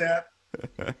had that.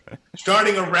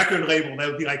 Starting a record label, that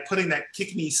would be like putting that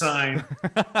kick me sign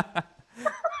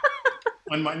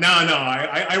on my,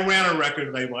 I ran a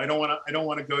record label. I don't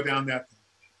want to go down that.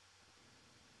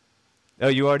 Oh,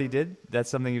 you already did? That's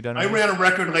something you've done? I ran a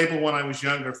record label when I was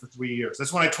younger for 3 years.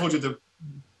 That's when I told you the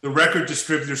record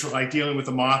distributors were like dealing with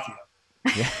the mafia.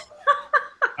 Yeah.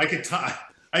 I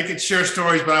could share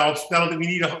stories, but we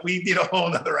need a whole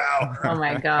another hour. Oh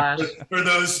my gosh. for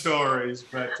those stories.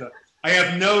 But I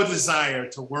have no desire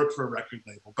to work for a record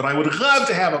label, but I would love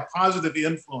to have a positive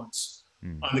influence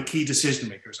on the key decision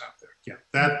makers out there. Yeah,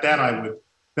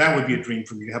 that would be a dream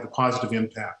for me, to have a positive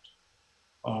impact.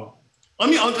 I'll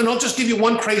just give you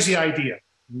one crazy idea.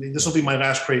 This will be my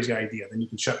last crazy idea. Then you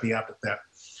can shut me up at that.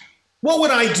 What would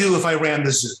I do if I ran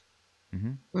the zoo?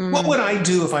 What would I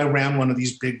do if I ran one of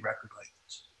these big record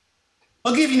labels?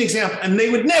 I'll give you an example, and they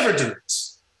would never do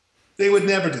this. But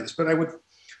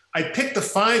I'd pick the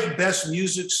 5 best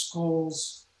music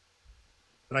schools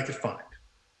that I could find.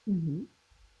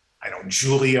 I don't,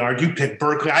 Juilliard, you pick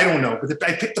Berkeley, I don't know, but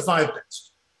I picked the 5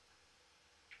 best.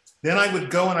 Then I would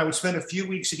go and I would spend a few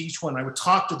weeks at each one. I would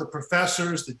talk to the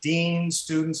professors, the deans,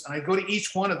 students, and I'd go to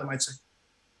each one of them. I'd say,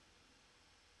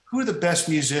 who are the best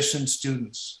musician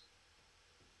students?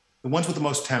 The ones with the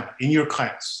most talent in your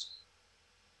class?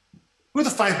 Who are the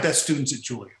 5 best students at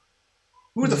Juilliard?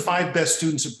 Who are the 5 best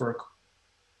students at Berkeley?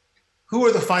 Who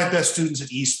are the 5 best students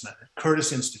at Eastman, at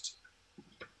Curtis Institute?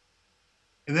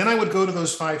 And then I would go to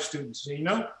those 5 students and say,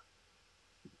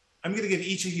 I'm going to give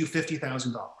each of you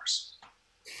 $50,000.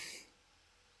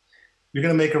 You're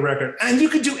going to make a record. And you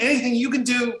can do anything. You can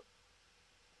do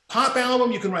pop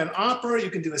album, you can write an opera, you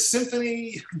can do a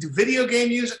symphony, you can do video game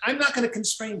music. I'm not going to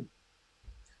constrain you.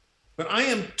 But I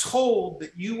am told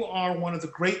that you are one of the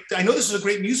great, I know this is a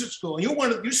great music school, and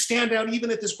you stand out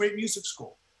even at this great music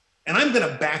school. And I'm going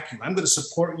to back you. I'm going to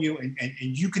support you, and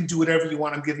you can do whatever you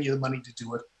want. I'm giving you the money to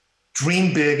do it.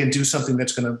 Dream big and do something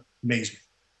that's going to amaze me.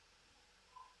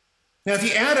 Now, if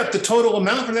you add up the total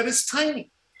amount for that, it's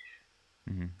tiny.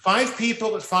 5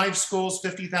 people at 5 schools,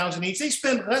 50,000 each. They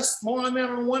spend more on that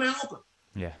on one album.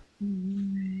 Yeah.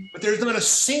 But there's not a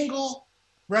single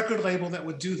record label that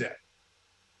would do that,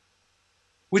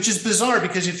 which is bizarre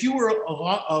because if you were a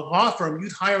law firm,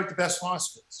 you'd hire at the best law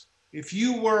schools. If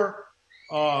you were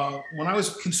when I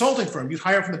was a consulting firm, you'd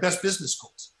hire from the best business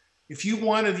schools. If you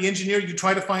wanted the engineer, you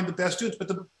try to find the best students, but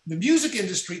the music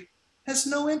industry has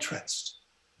no interest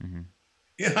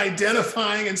in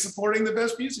identifying and supporting the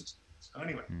best music students. So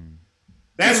anyway,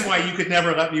 that's why you could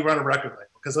never let me run a record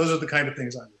label, because those are the kind of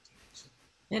things I would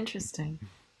do. Interesting.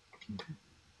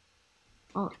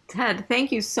 Well, Ted,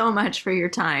 thank you so much for your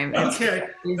time. Okay.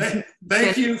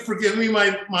 Thank you for giving me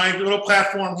my little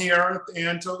platform here,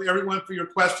 and to everyone for your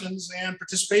questions and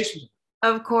participation.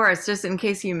 Of course, just in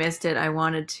case you missed it, I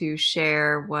wanted to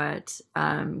share what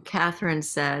Catherine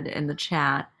said in the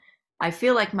chat. I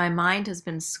feel like my mind has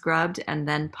been scrubbed and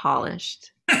then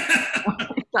polished.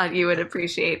 I thought you would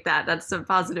appreciate that. That's a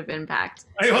positive impact.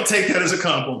 I will take that as a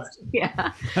compliment.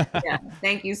 Yeah. Yeah.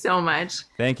 Thank you so much.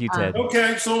 Thank you, Ted.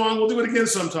 Okay, so long. We'll do it again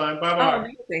sometime. Bye-bye. Oh,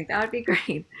 amazing. That would be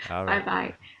great. All right.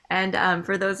 Bye-bye. And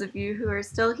for those of you who are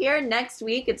still here, next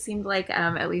week, it seemed like,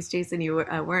 at least Jason, you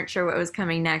weren't sure what was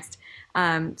coming next.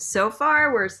 So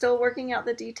far, we're still working out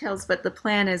the details, but the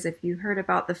plan is, if you heard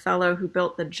about the fellow who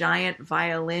built the giant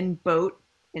violin boat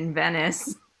in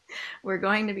Venice, we're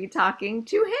going to be talking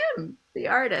to him, the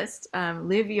artist,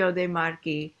 Livio De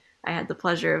Marchi. I had the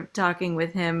pleasure of talking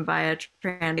with him via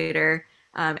translator,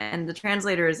 and the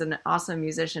translator is an awesome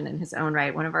musician in his own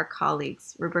right, one of our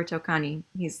colleagues, Roberto Cani.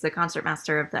 He's the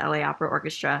concertmaster of the LA Opera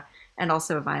Orchestra and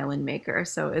also a violin maker.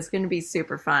 So it's going to be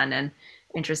super fun and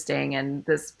interesting. And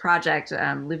this project,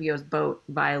 Livio's Boat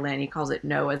Violin, he calls it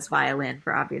Noah's Violin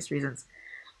for obvious reasons.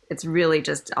 It's really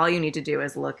just, all you need to do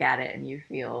is look at it and you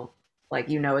feel like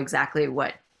you know exactly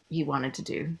what he wanted to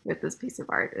do with this piece of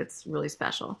art. It's really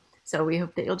special. So we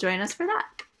hope that you'll join us for that.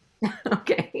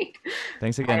 Okay.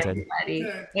 Thanks again, Ted. Everybody.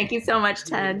 Thank you so much,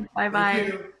 Ted.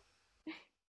 Bye-bye.